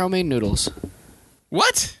made with chow mein noodles.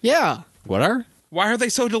 What? Yeah, What are? Why are they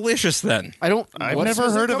so delicious then? I don't. I've what's- never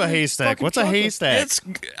does it heard of come a in haystack. fucking What's a chocolate?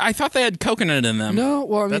 haystack? I thought they had coconut in them. No,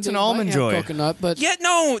 well, I mean, That's an they might Almond have Joy. coconut, but Yeah,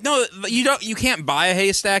 no, you don't. You can't buy a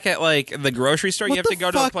haystack at like the grocery store. What you have the to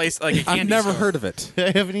go to a fuck? place like a candy I've never store. heard of it.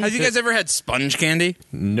 I haven't Have you guys ever had sponge candy?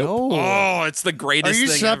 Nope. Oh, it's the Are greatest you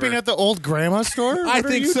thing shopping ever. at the old grandma store? I What are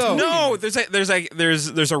think you so. doing? No,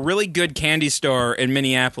 there's a really good candy store in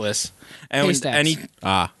Minneapolis, and Haystacks. and he,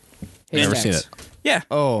 Never haystacks. seen it. yeah,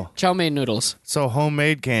 Oh, Chow mein noodles. so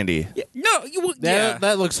homemade candy. no, yeah.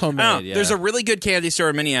 That looks homemade. I don't know. Yeah. There's a really good candy store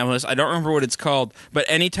in Minneapolis. I don't remember what it's called, but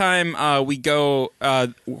anytime we go,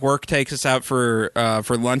 work takes us out for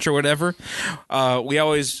lunch or whatever. We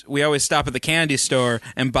always stop at the candy store,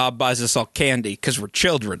 and Bob buys us all candy because we're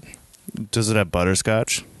children. Does it have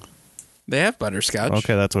butterscotch? They have butterscotch.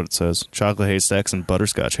 Okay, that's what it says. Chocolate haystacks and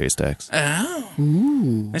butterscotch haystacks.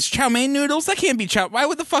 It's chow mein noodles. That can't be chow. Why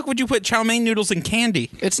would the fuck would you put chow mein noodles in candy?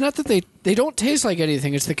 It's not that they don't taste like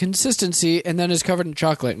anything. It's the consistency, and then it's covered in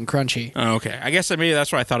chocolate and crunchy. Oh, okay, I guess maybe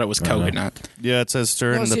that's why I thought it was coconut. Yeah, it says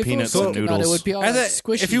stir No, in see, the if it was peanuts and coconut, noodles. It would be all And like that-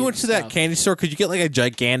 squishy. if you went and to that stuff. candy store, could you get like a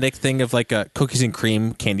gigantic thing of like a cookies and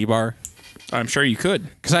cream candy bar? I'm sure you could.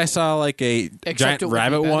 Because I saw like a Except giant it would be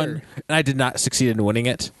rabbit better. one, and I did not succeed in winning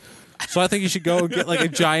it. So I think you should go and get like a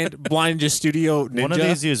giant Blind Ninja Studio Ninja. One of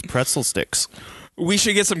these use pretzel sticks. We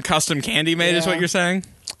should get some custom candy made. Is Yeah. what you're saying?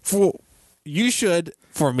 You should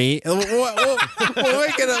for me. We'll make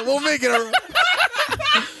it a. We'll make it a.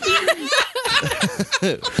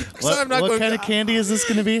 I'm not What going kind of candy is this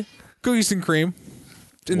going to be? cookies and cream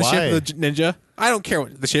in the Why? shape of the ninja. I don't care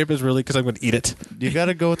what the shape is really because I'm going to eat it. You got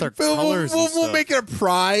to go with our We'll, colors. and we'll stuff. make it a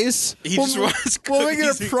prize. He we'll, just wants we'll make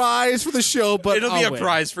cookies it a and- prize for the show, but It'll be I'll a win.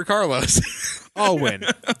 prize for Carlos. I'll win.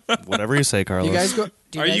 Whatever you say, Carlos. you guys go.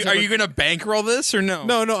 Do Are guys you ever- going to bankroll this or no?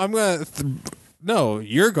 No, I'm gonna. No,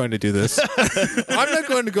 you're going to do this. I'm not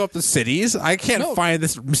going to go up to cities. I can't No. find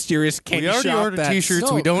this mysterious candy we already shop ordered that's T-shirts.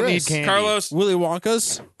 No, we don't Chris. need candy. Carlos. Willy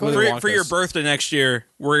Wonka's. Willy For your Wonka's. birthday next year,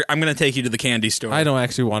 I'm going to take you to the candy store. I don't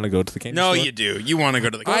actually want to go to the candy No, store. you do. You want to go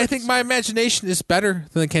to the candy I think my imagination is better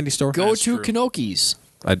than the candy store. go That's to true. Kanoki's?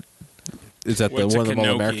 Is that What's the a one of Mall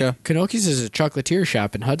Kanoki? America? Kanoki's is a chocolatier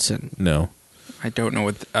shop in Hudson. No. I don't know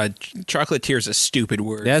what chocolatier is a stupid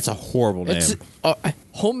word. That's a horrible name. It's a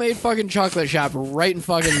homemade fucking chocolate shop right in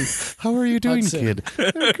fucking. How are you doing, Hudson. kid?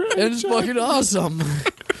 It's fucking awesome.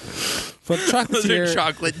 but Those are chocolatier.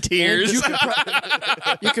 chocolate tears.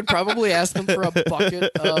 You could probably ask them for a bucket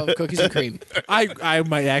of cookies and cream. I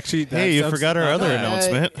might actually. that Hey, you sounds forgot our not other bad.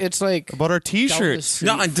 announcement It's like about our down the T-shirts. street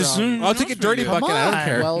No, this from- is- I'll take a dirty Come bucket. I on. don't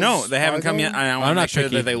care. Wells No, they haven't come Fargo? yet. I want I'm to not make sure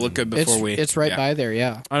picky. that they look good before It's right yeah. by there.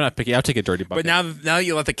 Yeah. I'm not picky. I'll take a dirty bucket. But now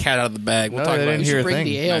you let the cat out of the bag. We'll No, talk they about didn't it. hear a Bring thing.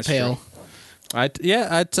 the ale That's pail.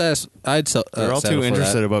 I'd sell. They're all settle too for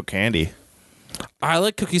interested that. about candy. I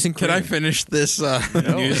like cookies and cream. Can I finish this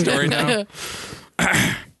news story now?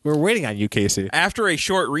 We're waiting on you, Casey. After a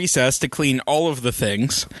short recess to clean all of the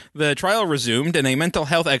things, the trial resumed, and a mental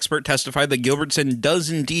health expert testified that Gilbertson does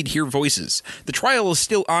indeed hear voices. The trial is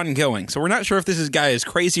still ongoing, so we're not sure if this guy is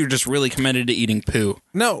crazy or just really committed to eating poo.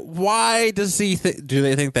 No, why does he? Do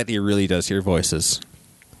they think that he really does hear voices?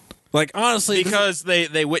 Like, honestly, Because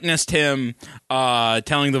they witnessed him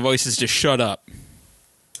telling the voices to shut up.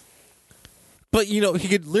 but he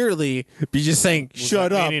could literally be just saying,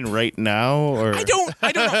 "Shut up." Meaning right now, or I don't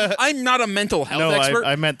know. I'm not a mental health no, expert.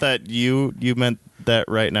 I meant that you meant that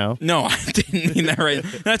right now. No, I didn't mean that right.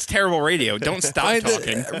 That's terrible radio. Don't stop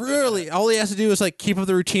talking. Really, all he has to do is like keep up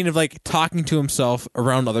the routine of like talking to himself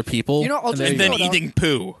around other people. I'll and just And then eating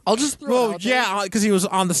poo. I'll just throw it well, out there. yeah, because he was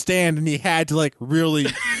on the stand and he had to like really,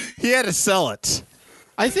 he had to sell it.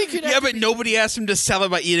 I think you'd Yeah, have but nobody asked him to sell it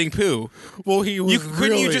by eating poo. Well, he was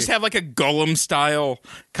Couldn't you just have like a Gollum style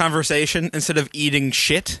conversation instead of eating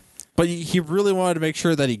shit? But he really wanted to make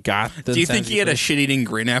sure that he got. The Do you think he had a shit eating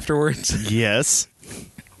grin afterwards? Yes.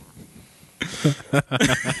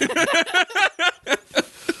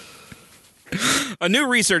 A new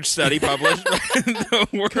research study published by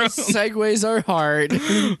segues are hard.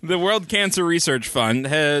 the World Cancer Research Fund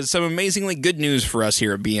has some amazingly good news for us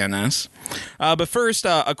here at BNS. But first,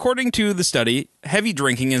 according to the study, heavy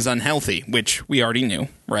drinking is unhealthy, which we already knew,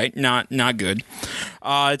 right? Not good.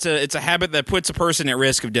 It's a habit that puts a person at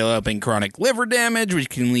risk of developing chronic liver damage, which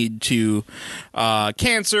can lead to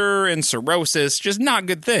cancer and cirrhosis. Just not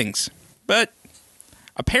good things. But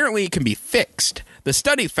apparently it can be fixed. The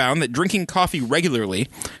study found that drinking coffee regularly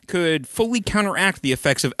could fully counteract the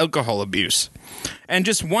effects of alcohol abuse. And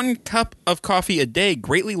just 1 cup of coffee a day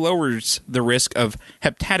greatly lowers the risk of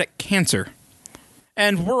hepatic cancer.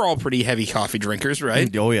 And we're all pretty heavy coffee drinkers,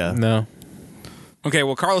 right? Oh yeah. No. Okay,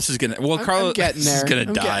 well, Carlos is gonna. Well, Carlos I'm getting there. is gonna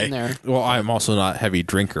I'm die. Getting there. Well, I'm also not a heavy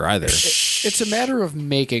drinker either. It's a matter of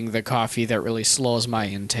making the coffee that really slows my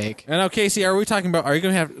intake. And now, Casey, are we talking about? Are you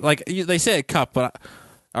going to have like they say a cup, but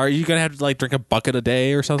are you going to have to like drink a bucket a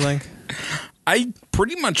day or something? I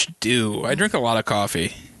pretty much do. I drink a lot of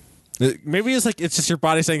coffee. Maybe it's just your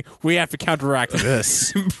body saying we have to counteract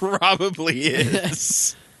this. Probably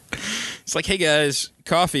is. It's like, hey guys,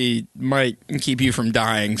 coffee might keep you from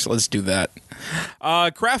dying, so let's do that.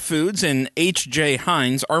 Kraft Foods and H.J.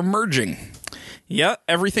 Heinz are merging. Yeah,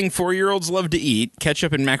 everything 4-year-olds love to eat,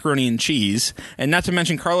 ketchup and macaroni and cheese, and not to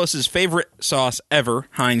mention Carlos's favorite sauce ever,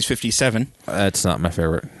 Heinz 57. That's not my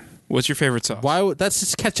favorite. What's your favorite sauce? That's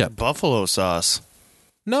just ketchup. Buffalo sauce.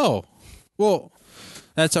 No. Well,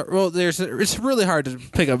 it's really hard to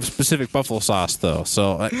pick up specific buffalo sauce though,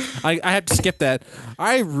 so I have to skip that.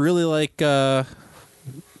 I really like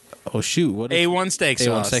what is A1 steak A1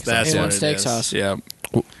 sauce. steak sauce. That's A1 what it steak is. sauce. Yeah.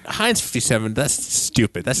 Heinz 57. That's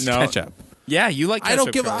stupid. That's No. ketchup. Yeah, you like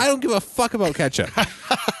ketchup. I don't give a fuck about ketchup.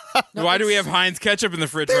 Why do we have Heinz ketchup in the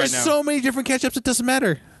fridge There's right now? so many different ketchups. It doesn't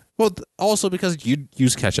matter. Well, also because you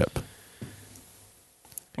use ketchup,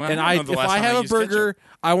 Well, and don't know the if last I time have a used burger, ketchup.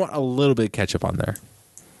 I want a little bit of ketchup on there.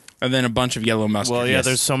 And then a bunch of yellow mustard. Well, yeah, Yes.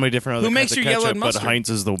 there's so many different other Who makes kinds your of yellow ketchup, but mustard? Heinz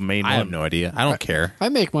is the main I one. have no idea. I don't care. I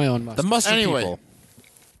make my own mustard. The mustard Anyway. people,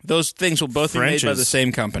 Those things will both be made by French's. the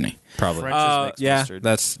same company. probably. French's makes Yeah, mustard.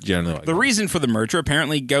 that's generally what I The go. reason for the merger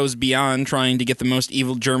apparently goes beyond trying to get the most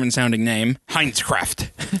evil German-sounding name, Heinzkraft.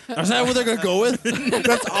 Is that what they're going to go with?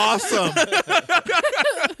 That's awesome.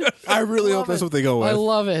 I really hope that's what they go I with.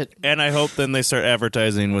 love it. And I hope then they start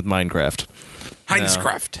advertising with Minecraft.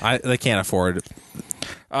 Heinzkraft. They can't afford it.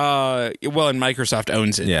 Well, and Microsoft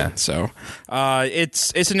owns it. Yeah. So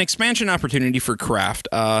it's an expansion opportunity for Kraft.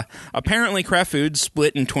 Apparently, Kraft Foods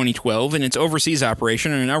split in 2012 in its overseas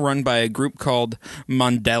operation and are now run by a group called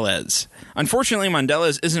Mondelez. Unfortunately,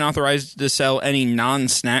 Mondelez isn't authorized to sell any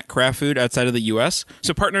non-snack Kraft food outside of the U.S.,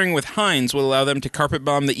 so partnering with Heinz will allow them to carpet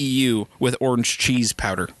bomb the EU with orange cheese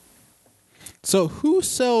powder. So who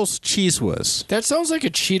sells Cheese Whiz? That sounds like a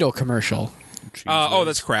Cheeto commercial.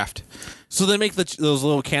 That's Kraft. So they make those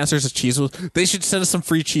little canisters of Cheese Whiz. They should send us some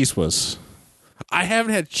free Cheese Whiz. I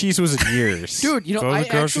haven't had Cheese Whiz in years. Dude, Go to I the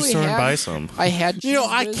grocery actually store and had, buy some. I had you know,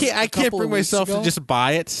 Cheez Whiz I a can't couple bring of weeks myself ago. to just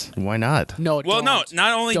buy it. Why not? No, Well, no. don't.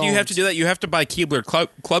 Not only do you have to Don't. do that, you have to buy Keebler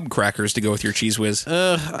Club crackers to go with your Cheese Whiz.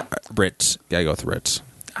 Ritz. Gotta go with Ritz.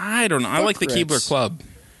 I don't know. I Fuck like the Ritz. Keebler Club.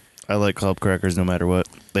 I like club crackers no matter what.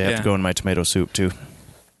 They have Yeah. to go in my tomato soup too.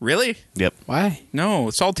 Really? Yep. Why? No,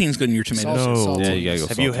 saltine's good in your tomatoes. Salsa. No. salty. Yeah, you gotta go.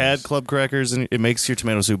 Have you had club crackers and it makes your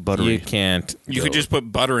tomato soup buttery? You can't. You could just put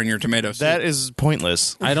butter in your tomato soup. That is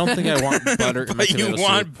pointless. I don't think I want butter in my But you tomato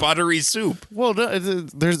want soup. buttery soup. Well, no,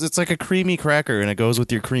 it's like a creamy cracker and it goes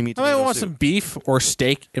with your creamy I tomato might want soup. some beef or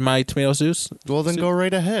steak in my tomato soup. Well, then go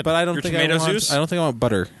right ahead. But I don't Your think tomato I want. sauce? I don't think I want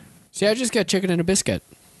butter. See, I just got chicken and a biscuit.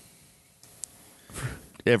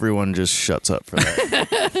 Everyone just shuts up for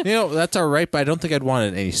that. You know, that's all right, but I don't think I'd want it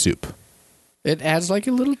in any soup. It adds like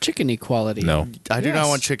a little chickeny quality. No. I do Yes. not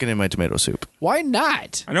want chicken in my tomato soup. Why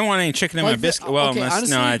not? I don't want any chicken in Like my the- biscuit. Well, okay, unless,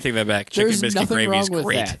 honestly, no, I take that back. Chicken There's biscuit nothing gravy wrong is with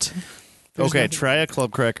great. that. Okay, try a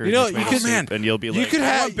club cracker. You know, in you tomato could- soup, and you'll be You like, could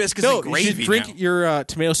have want biscuits and you gravy should drink now. your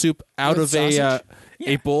tomato soup out With of a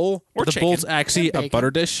sausage? bowl. Or The bowl's chicken. actually And a bacon.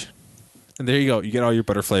 butter dish. And there you go. You get all your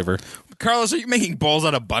butter flavor. Carlos, are you making balls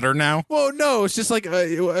out of butter now? Well, no, it's just like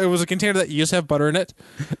it was a container that used to have butter in it,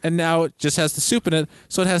 and now it just has the soup in it,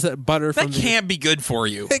 so it has that butter That from can't be good for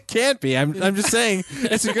you. It can't be. I'm just saying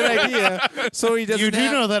it's a good idea. So he doesn't. you do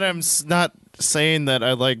have- know that I'm not saying that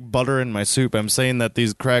I like butter in my soup. I'm saying that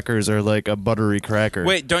these crackers are like a buttery cracker.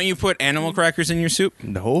 Wait, don't you put animal crackers in your soup?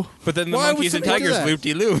 No. But then the Why would monkeys and somebody do tigers that?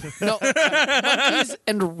 loop-de-loop. No, monkeys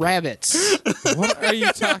and rabbits. What are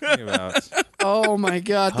you talking about? Oh my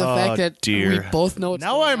god, the Oh, fact that dear. we both know it's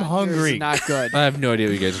Now going I'm on here is hungry. not good. I have no idea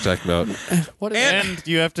what you guys are talking about. What is And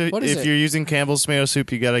you have to, What is if it? you're using Campbell's tomato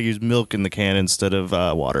soup, you got to use milk in the can instead of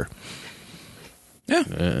water.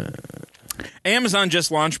 Yeah. Amazon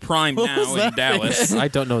just launched Prime now in Dallas. I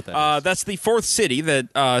don't know what that is. That's the fourth city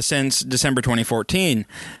that since December 2014.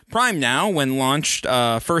 Prime Now, when launched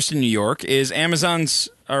first in New York, is Amazon's,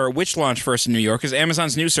 or which launched first in New York, is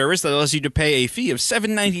Amazon's new service that allows you to pay a fee of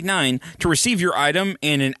 $7.99 to receive your item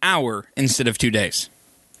in an hour instead of 2 days.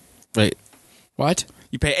 Wait, What?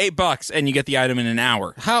 You pay $8 and you get the item in an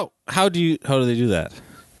hour. how do they do that?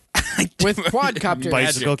 With quadcopters.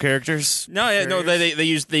 Bicycle characters? No, yeah, no, they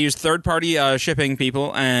use third party shipping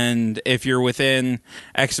people, and if you're within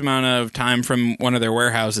X amount of time from one of their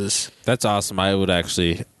warehouses, That's awesome. I would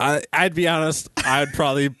actually. I'd be honest. I would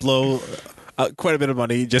probably blow quite a bit of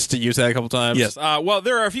money just to use that a couple times. yes. Well,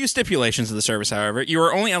 there are a few stipulations of the service. However, you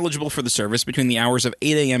are only eligible for the service between the hours of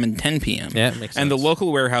 8 a.m. and 10 p.m. Yeah, it makes And the sense.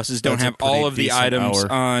 local warehouses don't That's a have all pretty of the decent items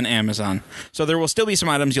hour. on Amazon, so there will still be some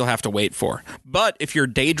items you'll have to wait for. But if you're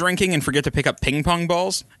day drinking and forget to pick up ping pong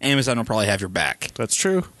balls, Amazon will probably have your back. That's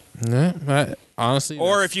true. Yeah, honestly.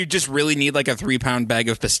 Or if you just really need like a 3-pound bag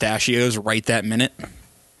of pistachios right that minute,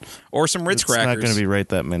 or some Ritz It's crackers. not going to be right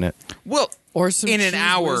that minute. Well, Or some in an cheese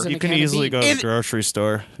hour. whiz and You a can can of easily beef. go to In- the grocery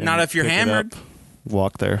store. and Not if you're pick it hammered. up,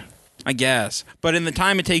 walk there. I guess. But in the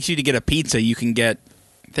time it takes you to get a pizza, you can get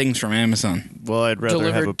things from Amazon. Well, I'd rather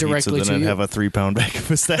Delivered have a pizza directly than to I'd you. have a 3-pound bag of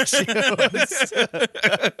pistachios.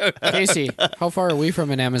 Casey, how far are we from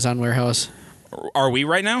an Amazon warehouse? Are we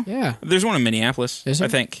right now? Yeah. There's one in Minneapolis. Is I there?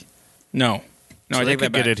 think. No. No, So I they take that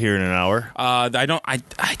could back. get it here in an hour. I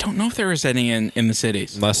don't know if there is any in the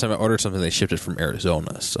cities. last time I ordered something, they shipped it from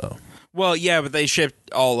Arizona. So Well, yeah, but they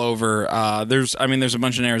shipped all over. There's a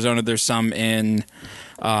bunch in Arizona. There's some in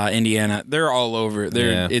Indiana. They're all over.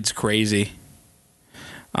 Yeah. It's crazy.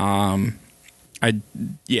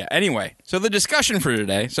 Anyway, so the discussion for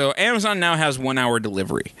today. So Amazon now has 1 hour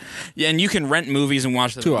delivery. Yeah, and you can rent movies and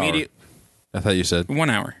watch them 2 hour. immediately. I thought you said 1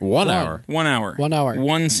 hour. 1 hour. 1 hour. 1 hour.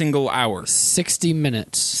 One single hour. 60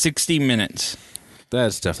 minutes. 60 minutes.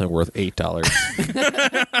 That's definitely worth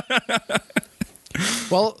 $8.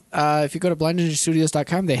 Well, if you go to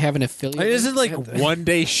blindninjastudios.com, they have an affiliate. Isn't like 1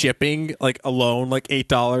 day shipping like alone like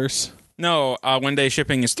 $8? No, 1 day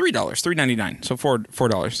shipping is $3.99. So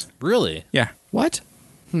 $4. Really? Yeah. What?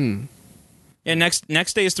 Yeah, next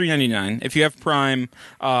day is $3.99. If you have Prime,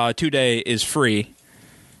 2 day is free.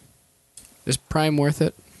 Is Prime worth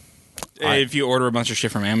it? If you order a bunch of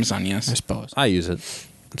shit from Amazon, I yes. suppose. I use it.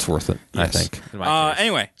 It's worth it. I Yes. think. in my case.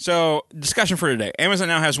 Anyway, so discussion for today. Amazon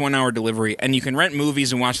now has 1 hour delivery, and you can rent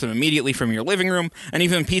movies and watch them immediately from your living room, and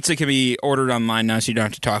even pizza can be ordered online now, so you don't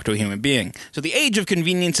have to talk to a human being. So the age of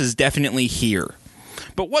convenience is definitely here.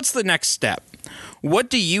 But what's the next step? What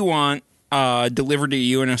do you want delivered to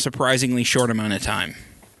you in a surprisingly short amount of time?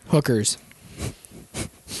 Hookers.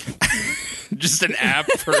 Just an app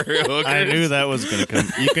for hookers? I knew that was going to come.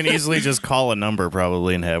 You can easily just call a number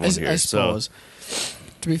probably and have one here. I suppose.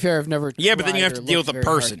 To be fair, I've never. Yeah, but then you tried have to or deal with looked a very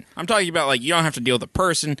hard. person. I'm talking about like you don't have to deal with a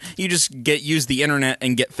person. You just use the internet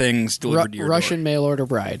and get things delivered to your Russian mail order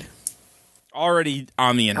bride. door. Already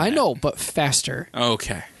on the internet. I know, but faster.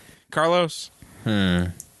 Okay, Carlos.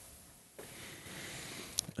 You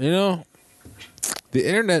know, the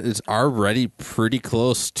internet is already pretty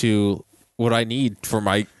close to what I need for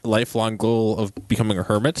my lifelong goal of becoming a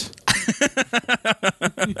hermit.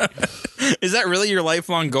 Is that really your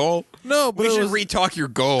lifelong goal? No, but We it should was- retalk your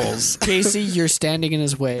goals. Casey, you're standing in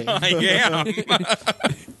his way. I am.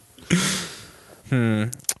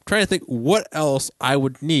 trying to think what else I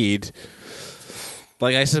would need.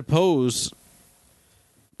 Like, I suppose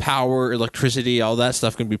power, electricity, all that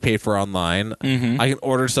stuff can be paid for online. I can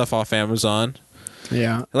order stuff off Amazon.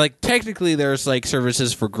 Yeah. Like, technically, there's like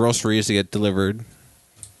services for groceries to get delivered.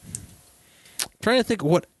 Trying to think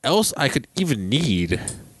what else I could even need.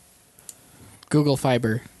 Google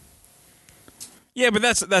Fiber. Yeah, but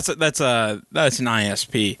that's an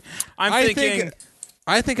ISP. I'm I thinking. think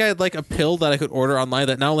I think I'd like a pill that I could order online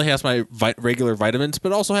that not only has my regular vitamins,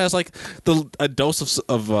 but also has like a dose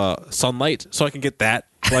of sunlight, so I can get that.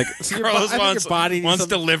 Like, so Carlos your body wants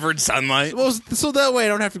delivered sunlight. Well, so that way I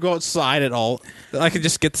don't have to go outside at all. I can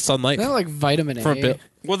just get the sunlight. Not like vitamin A. For a bit.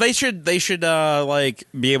 Well, they should like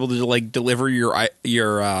be able to like deliver your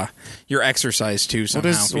exercise too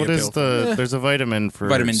somehow. There's a vitamin for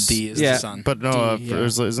vitamin D is the sun. But no, D, yeah.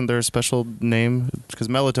 isn't there a special name? Because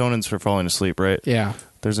melatonin's for falling asleep, right? Yeah.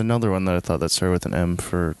 There's another one that I thought that started with an M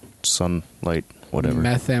for sunlight, whatever.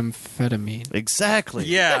 Methamphetamine. Exactly.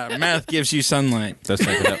 Yeah, meth gives you sunlight. That's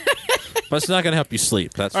not gonna help. But it's not going to help you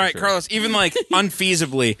sleep. That's All for right, sure. Carlos. Even like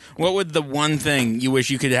unfeasibly, what would the one thing you wish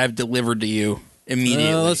you could have delivered to you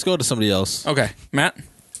immediately? Let's go to somebody else. Okay, Matt.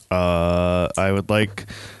 I would like.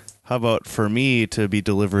 How about for me to be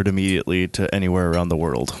delivered immediately to anywhere around the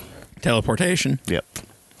world? Teleportation. Yep.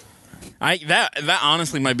 That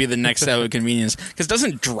honestly might be the next step of convenience. Because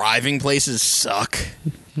doesn't driving places suck?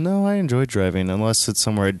 No, I enjoy driving unless it's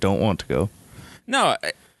somewhere I don't want to go. No.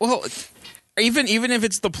 Well, even if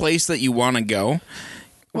it's the place that you want to go,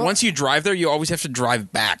 once you drive there, you always have to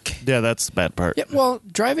drive back. Yeah, that's the bad part. Yeah, well,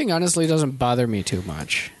 driving honestly doesn't bother me too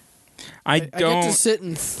much. I I get don't. to sit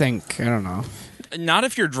and think. I don't know. Not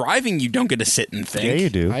if you're driving, you don't get to sit and think. Yeah, you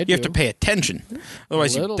do. I You have to do. pay attention.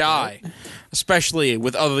 Otherwise, you little die. Especially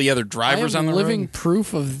with all the other I drivers on am the living road.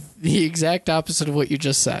 proof of the exact opposite of what you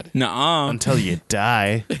just said. Nuh-uh. Until you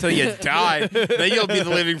die. Until you die. Then you'll be the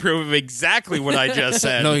living proof of exactly what I just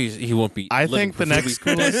said. No, he won't be. I living think the for next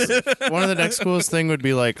coolest, one of the next coolest thing would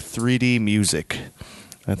be like 3D music.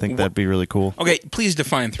 I think that'd be really cool. Okay, please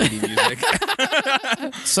define 3D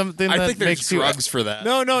music. Something I that think there's makes drugs for that.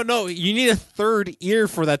 No. You need a third ear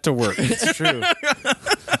for that to work. It's true.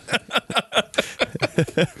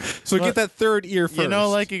 So get that third ear first. You know,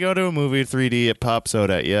 like you go to a movie 3D, it pops out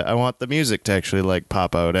at you. I want the music to actually like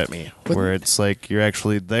pop out at me, where it's like you're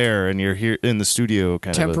actually there and you're here in the studio,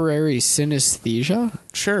 kind of. Temporary synesthesia?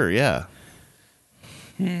 Sure, yeah.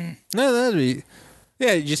 No, that'd be.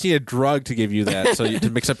 Yeah, you just need a drug to give you that, so to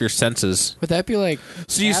mix up your senses. Would that be like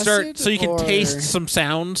So you start, acid so you can or- taste some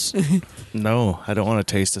sounds, No, I don't want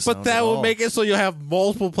to taste the sound. but that at will all. make it so you'll have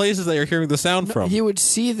multiple places that you're hearing the sound from. You would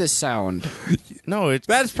see the sound. No, it's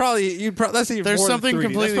That's probably that's even There's more than something 3D.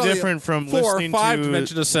 That's completely probably different from 4 or listening 5 to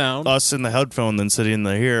dimension of sound. us in the headphone than sitting in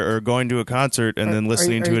the here or going to a concert and then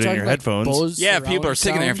listening to it in your headphones. Yeah, people are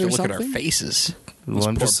sitting sitting there have to look at our faces. Well,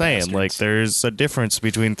 I'm poor just saying, bastards. like, there's a difference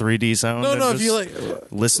between 3D sound and No, if just you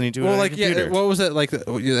like, listening to it well, on like your computer. what was it like?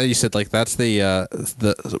 You said like that's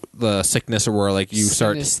the sickness or where like you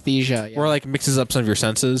start Synesthesia. Yeah. where like mixes up some of your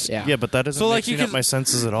senses. yeah. Yeah, but that doesn't So, like, mixing you up could- my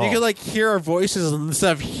senses at all. You can like hear our voices and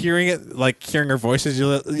instead of hearing it, like hearing our voices,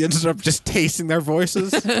 you ended up just tasting their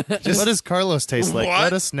voices. what does Carlos taste like? What?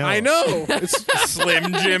 Let us know. I know. It's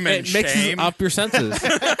Slim Jim and it mixes shame. up your senses.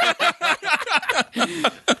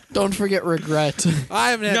 Don't forget regret.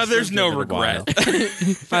 I haven't had No, there's Slim no Jim in a regret. while.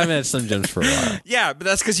 I haven't had Slim Jims for a while. Yeah, but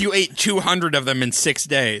that's because you ate 200 of them in 6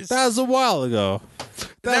 days. That was a while ago.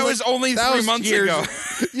 That was only 3 months years, ago.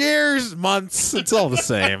 Years, months. It's all the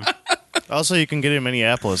same. Also, you can get it in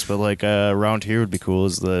Minneapolis, but like around here would be cool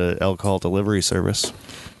is the alcohol delivery service.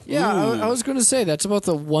 Yeah, I was going to say that's about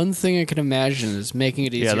the one thing I can imagine is making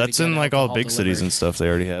it easier. Yeah, to that's get in like all alcohol big cities delivered. and stuff. They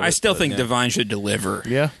already have. I it, still but- think Divine should deliver.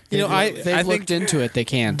 Yeah. You know, They've I think looked into it. They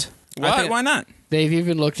can't. What? think- Why not? They've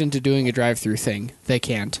even looked into doing a drive-through thing. They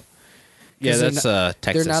can't. yeah, 'Cause that's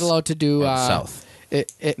Texas. They're not allowed to do and South.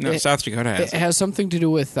 No, South Dakota has It has something to do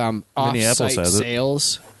with Minneapolis off-site has it.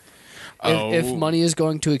 sales. Oh. If money is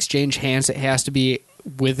going to exchange hands, it has to be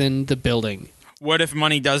within the building. What if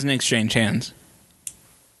money doesn't exchange hands?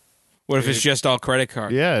 What if it's just all credit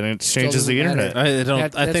card? Yeah, and it changes doesn't the matter. internet. I don't.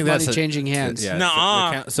 That- I think that's that's money changing hands. Yeah,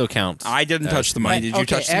 Nuh-uh. so counts. I didn't touch the money. Did you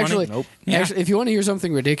Okay, touch the actually, money? Actually, if you want to hear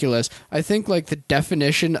something ridiculous, I think like the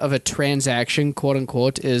definition of a transaction, quote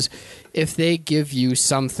unquote, is if they give you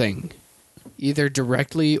something, either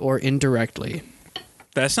directly or indirectly.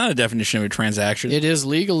 That's not a definition of a transaction. It is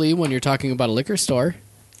legally when you're talking about a liquor store.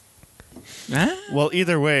 Huh? Well,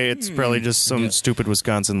 either way, it's probably just some stupid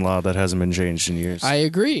Wisconsin law that hasn't been changed in years. I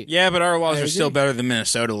agree. Yeah, but our laws I are still agree. better than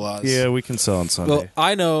Minnesota laws. yeah, we can sell on Sunday. Well,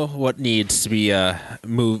 I know what needs to be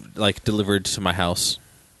moved, like delivered to my house.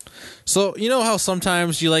 So you know how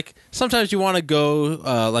sometimes you like sometimes you want to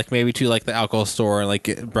go like maybe to like the alcohol store and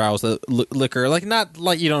like browse the liquor, like not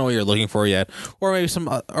like you don't know what you're looking for yet, or maybe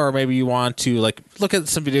or maybe you want to like look at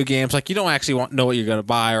some video games, like you don't actually know what you're going to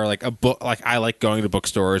buy, or like a book. Like I like going to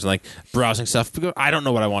bookstores and like browsing stuff because I don't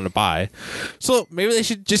know what I want to buy, so maybe they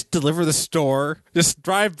should just deliver the store, just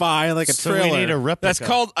drive by like a So trailer. we need a replica. That's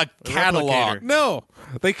called a catalog. replicator. No,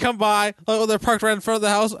 they come by. Oh, they're parked right in front of the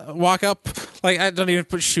house. Walk up, like I don't even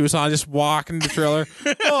put shoes on. Just walk into the trailer.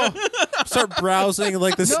 Oh, start browsing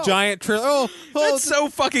like this giant trailer. Oh, That's so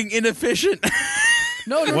fucking inefficient.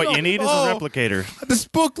 No, no, What no. you need is Oh. a replicator.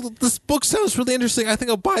 this book sounds really interesting. I think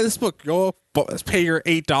I'll buy this book. Go pay your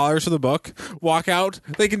 $8 for the book. Walk out.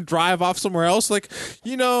 They can drive off somewhere else. Like,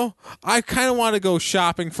 I kind of want to go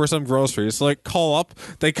shopping for some groceries. Like, call up.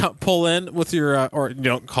 They pull in with your or you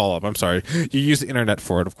don't call up. I'm sorry. You use the internet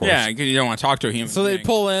for it, of course. Yeah, you don't want to talk to a human. So they being.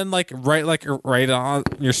 pull in right on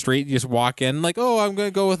your street. You just walk in like, oh, I'm gonna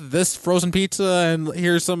go with this frozen pizza and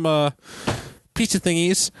here's some pizza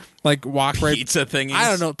thingies. Like walk right. Pizza thingies? I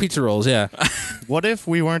don't know, pizza rolls. Yeah. What if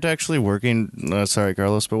we weren't actually working? Sorry,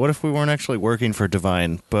 Carlos, but what if we weren't actually working for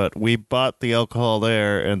Divine, but we bought the alcohol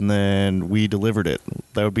there and then we delivered it?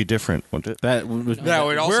 That would be different, wouldn't it? That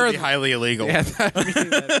would also be highly illegal. Yeah.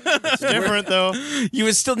 It's different though. You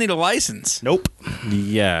would still need a license. Nope,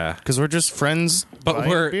 Yeah. because we're just friends. But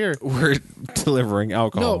buying beer. we're delivering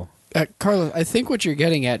alcohol. No, Carlos, I think what you're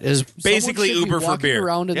getting at is Basically someone should be Uber for walking beer.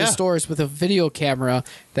 around in Yeah. the stores with a video camera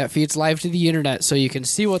that feeds live to the internet, so you can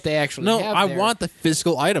see what they actually No, have I there. want the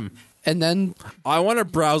physical item. And then I want to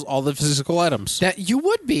browse all the physical items. that you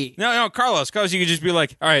would be. No, Carlos, you could just be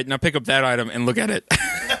like, all right, now pick up that item and look at it.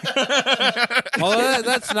 Well,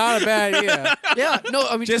 that's not a bad idea. Yeah, no,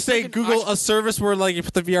 I mean Just say like an Google a service where like you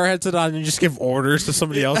put the VR headset on and you just give orders to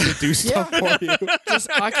somebody else to do stuff for you. just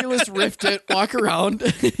Oculus Rift it, walk around.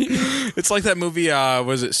 It's like that movie,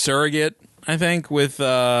 was it Surrogate, I think, with,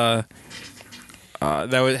 that had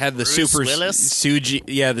the Bruce super Willis? CG,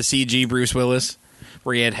 the CG Bruce Willis,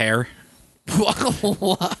 where he had hair.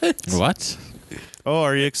 What? What? Oh,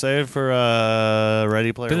 are you excited for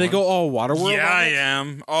Ready Player Did they One? go all Waterworld? Yeah, on I it?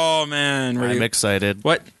 am. Oh, man. I'm excited.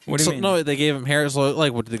 What? What do you So, mean? no, they gave him hair. So,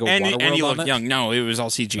 like, what did they go and Waterworld he on looked it? young. No, it was all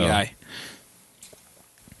CGI.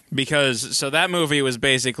 Because that movie was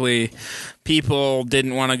basically people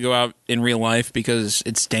didn't want to go out in real life because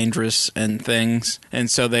it's dangerous and things,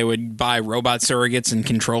 and so they would buy robot surrogates and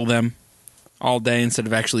control them all day instead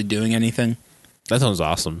of actually doing anything. That sounds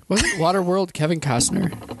awesome. Wasn't Waterworld Kevin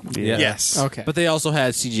Costner? Yeah. Yes. Okay. But they also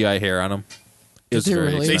had CGI hair on him. It was they very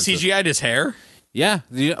really? They expensive. CGI'd his hair. Yeah.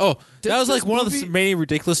 That was like this one of the movie- many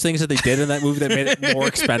ridiculous things that they did in that movie that made it more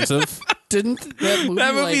expensive. Didn't that movie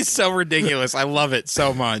That movie's like, so ridiculous. I love it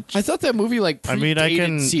so much. I thought that movie like I mean, I predated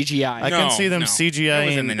can CGI. I No, can see them no. That was in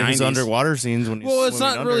CGI the his 90s. underwater scenes when he's Well, it's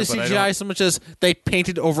swimming not really under, but I CGI don't- so much as they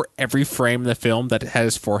painted over every frame in the film that had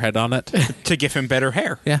his forehead on it. To give him better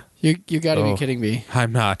hair. Yeah. You got to Oh. be kidding me.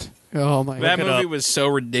 I'm not. Oh my That god. movie was so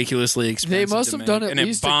ridiculously expensive. They must to have done make, at and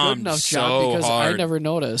least it a good bombed enough so job because hard. I never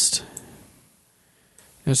noticed.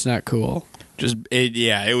 It's not cool.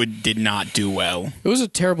 It did not do well. It was a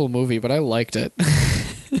terrible movie, but I liked it.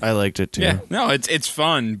 I liked it too. No, it's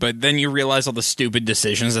fun, but then you realize all the stupid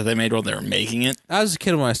decisions that they made while they were making it. I was a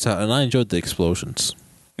kid when I saw it, and I enjoyed the explosions.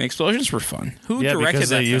 The explosions were fun. Who Yeah, directed because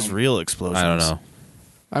that they use film? real explosions. I don't know.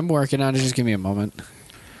 I'm working on it. Just give me a moment.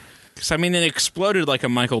 'Cause, I mean, it exploded like a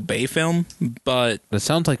Michael Bay film, but It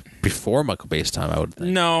sounds like before Michael Bay's time, I would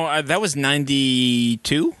think. no, that was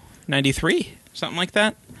 92, 93, something like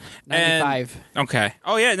that. 95. Okay.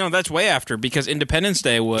 Oh, yeah, no, that's way after, because Independence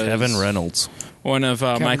Day was Kevin Reynolds. one of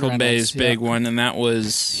Michael Reynolds, Bay's big yeah. one, and that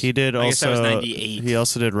was... He did I guess that was also. 98. He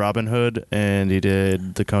also did Robin Hood, and he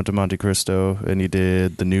did The Count of Monte Cristo, and he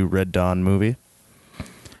did the new Red Dawn movie,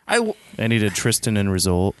 and he did Tristan and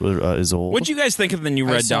Isolde. What'd you guys think of the new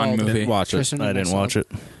I Red saw Dawn the- movie? Didn't watch it Tristan I and didn't watch Isolde.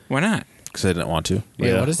 it. Why not? because I didn't want to. Wait,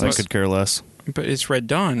 yeah, what is I this? could care less. But it's Red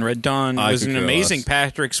Dawn. Red Dawn I was could an care amazing less.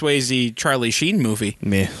 Patrick Swayze, Charlie Sheen movie.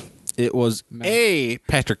 Meh. It was a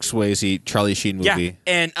Patrick Swayze, Charlie Sheen movie. Yeah,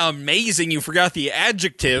 and amazing. You forgot the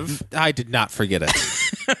adjective. I did not forget it.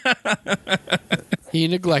 He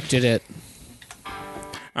neglected it.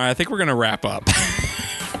 I think we're going to wrap up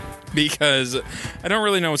because I don't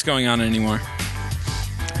really know what's going on anymore.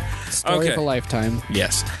 Story Okay. of a lifetime.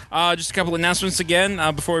 Yes. Just a couple announcements again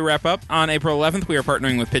before we wrap up. On April 11th, we are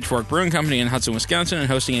partnering with Pitchfork Brewing Company in Hudson, Wisconsin, and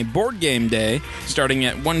hosting a board game day starting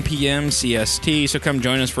at 1 p.m. CST. So come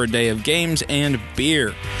join us for a day of games and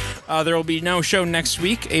beer. There will be no show next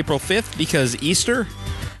week, April 5th, because Easter.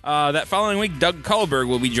 That following week, Doug Kahlberg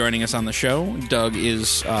will be joining us on the show. Doug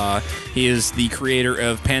is he is the creator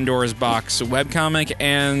of Pandora's Box webcomic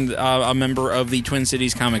and a member of the Twin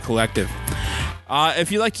Cities Comic Collective.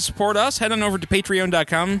 If you'd like to support us, head on over to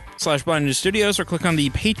patreon.com/blindninjastudios or click on the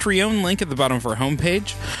Patreon link at the bottom of our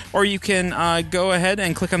homepage. Or you can go ahead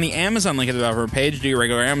and click on the Amazon link at the bottom of our page, do your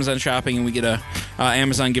regular Amazon shopping, and we get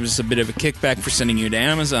Amazon gives us a bit of a kickback for sending you to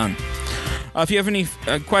Amazon. If you have any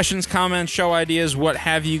questions, comments, show ideas, what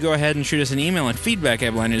have you, go ahead and shoot us an email at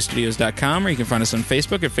feedback@blindninjastudios.com, or you can find us on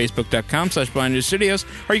Facebook at facebook.com/blindninjastudios,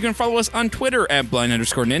 or you can follow us on Twitter at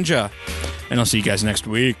blind_ninja. And I'll see you guys next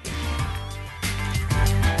week.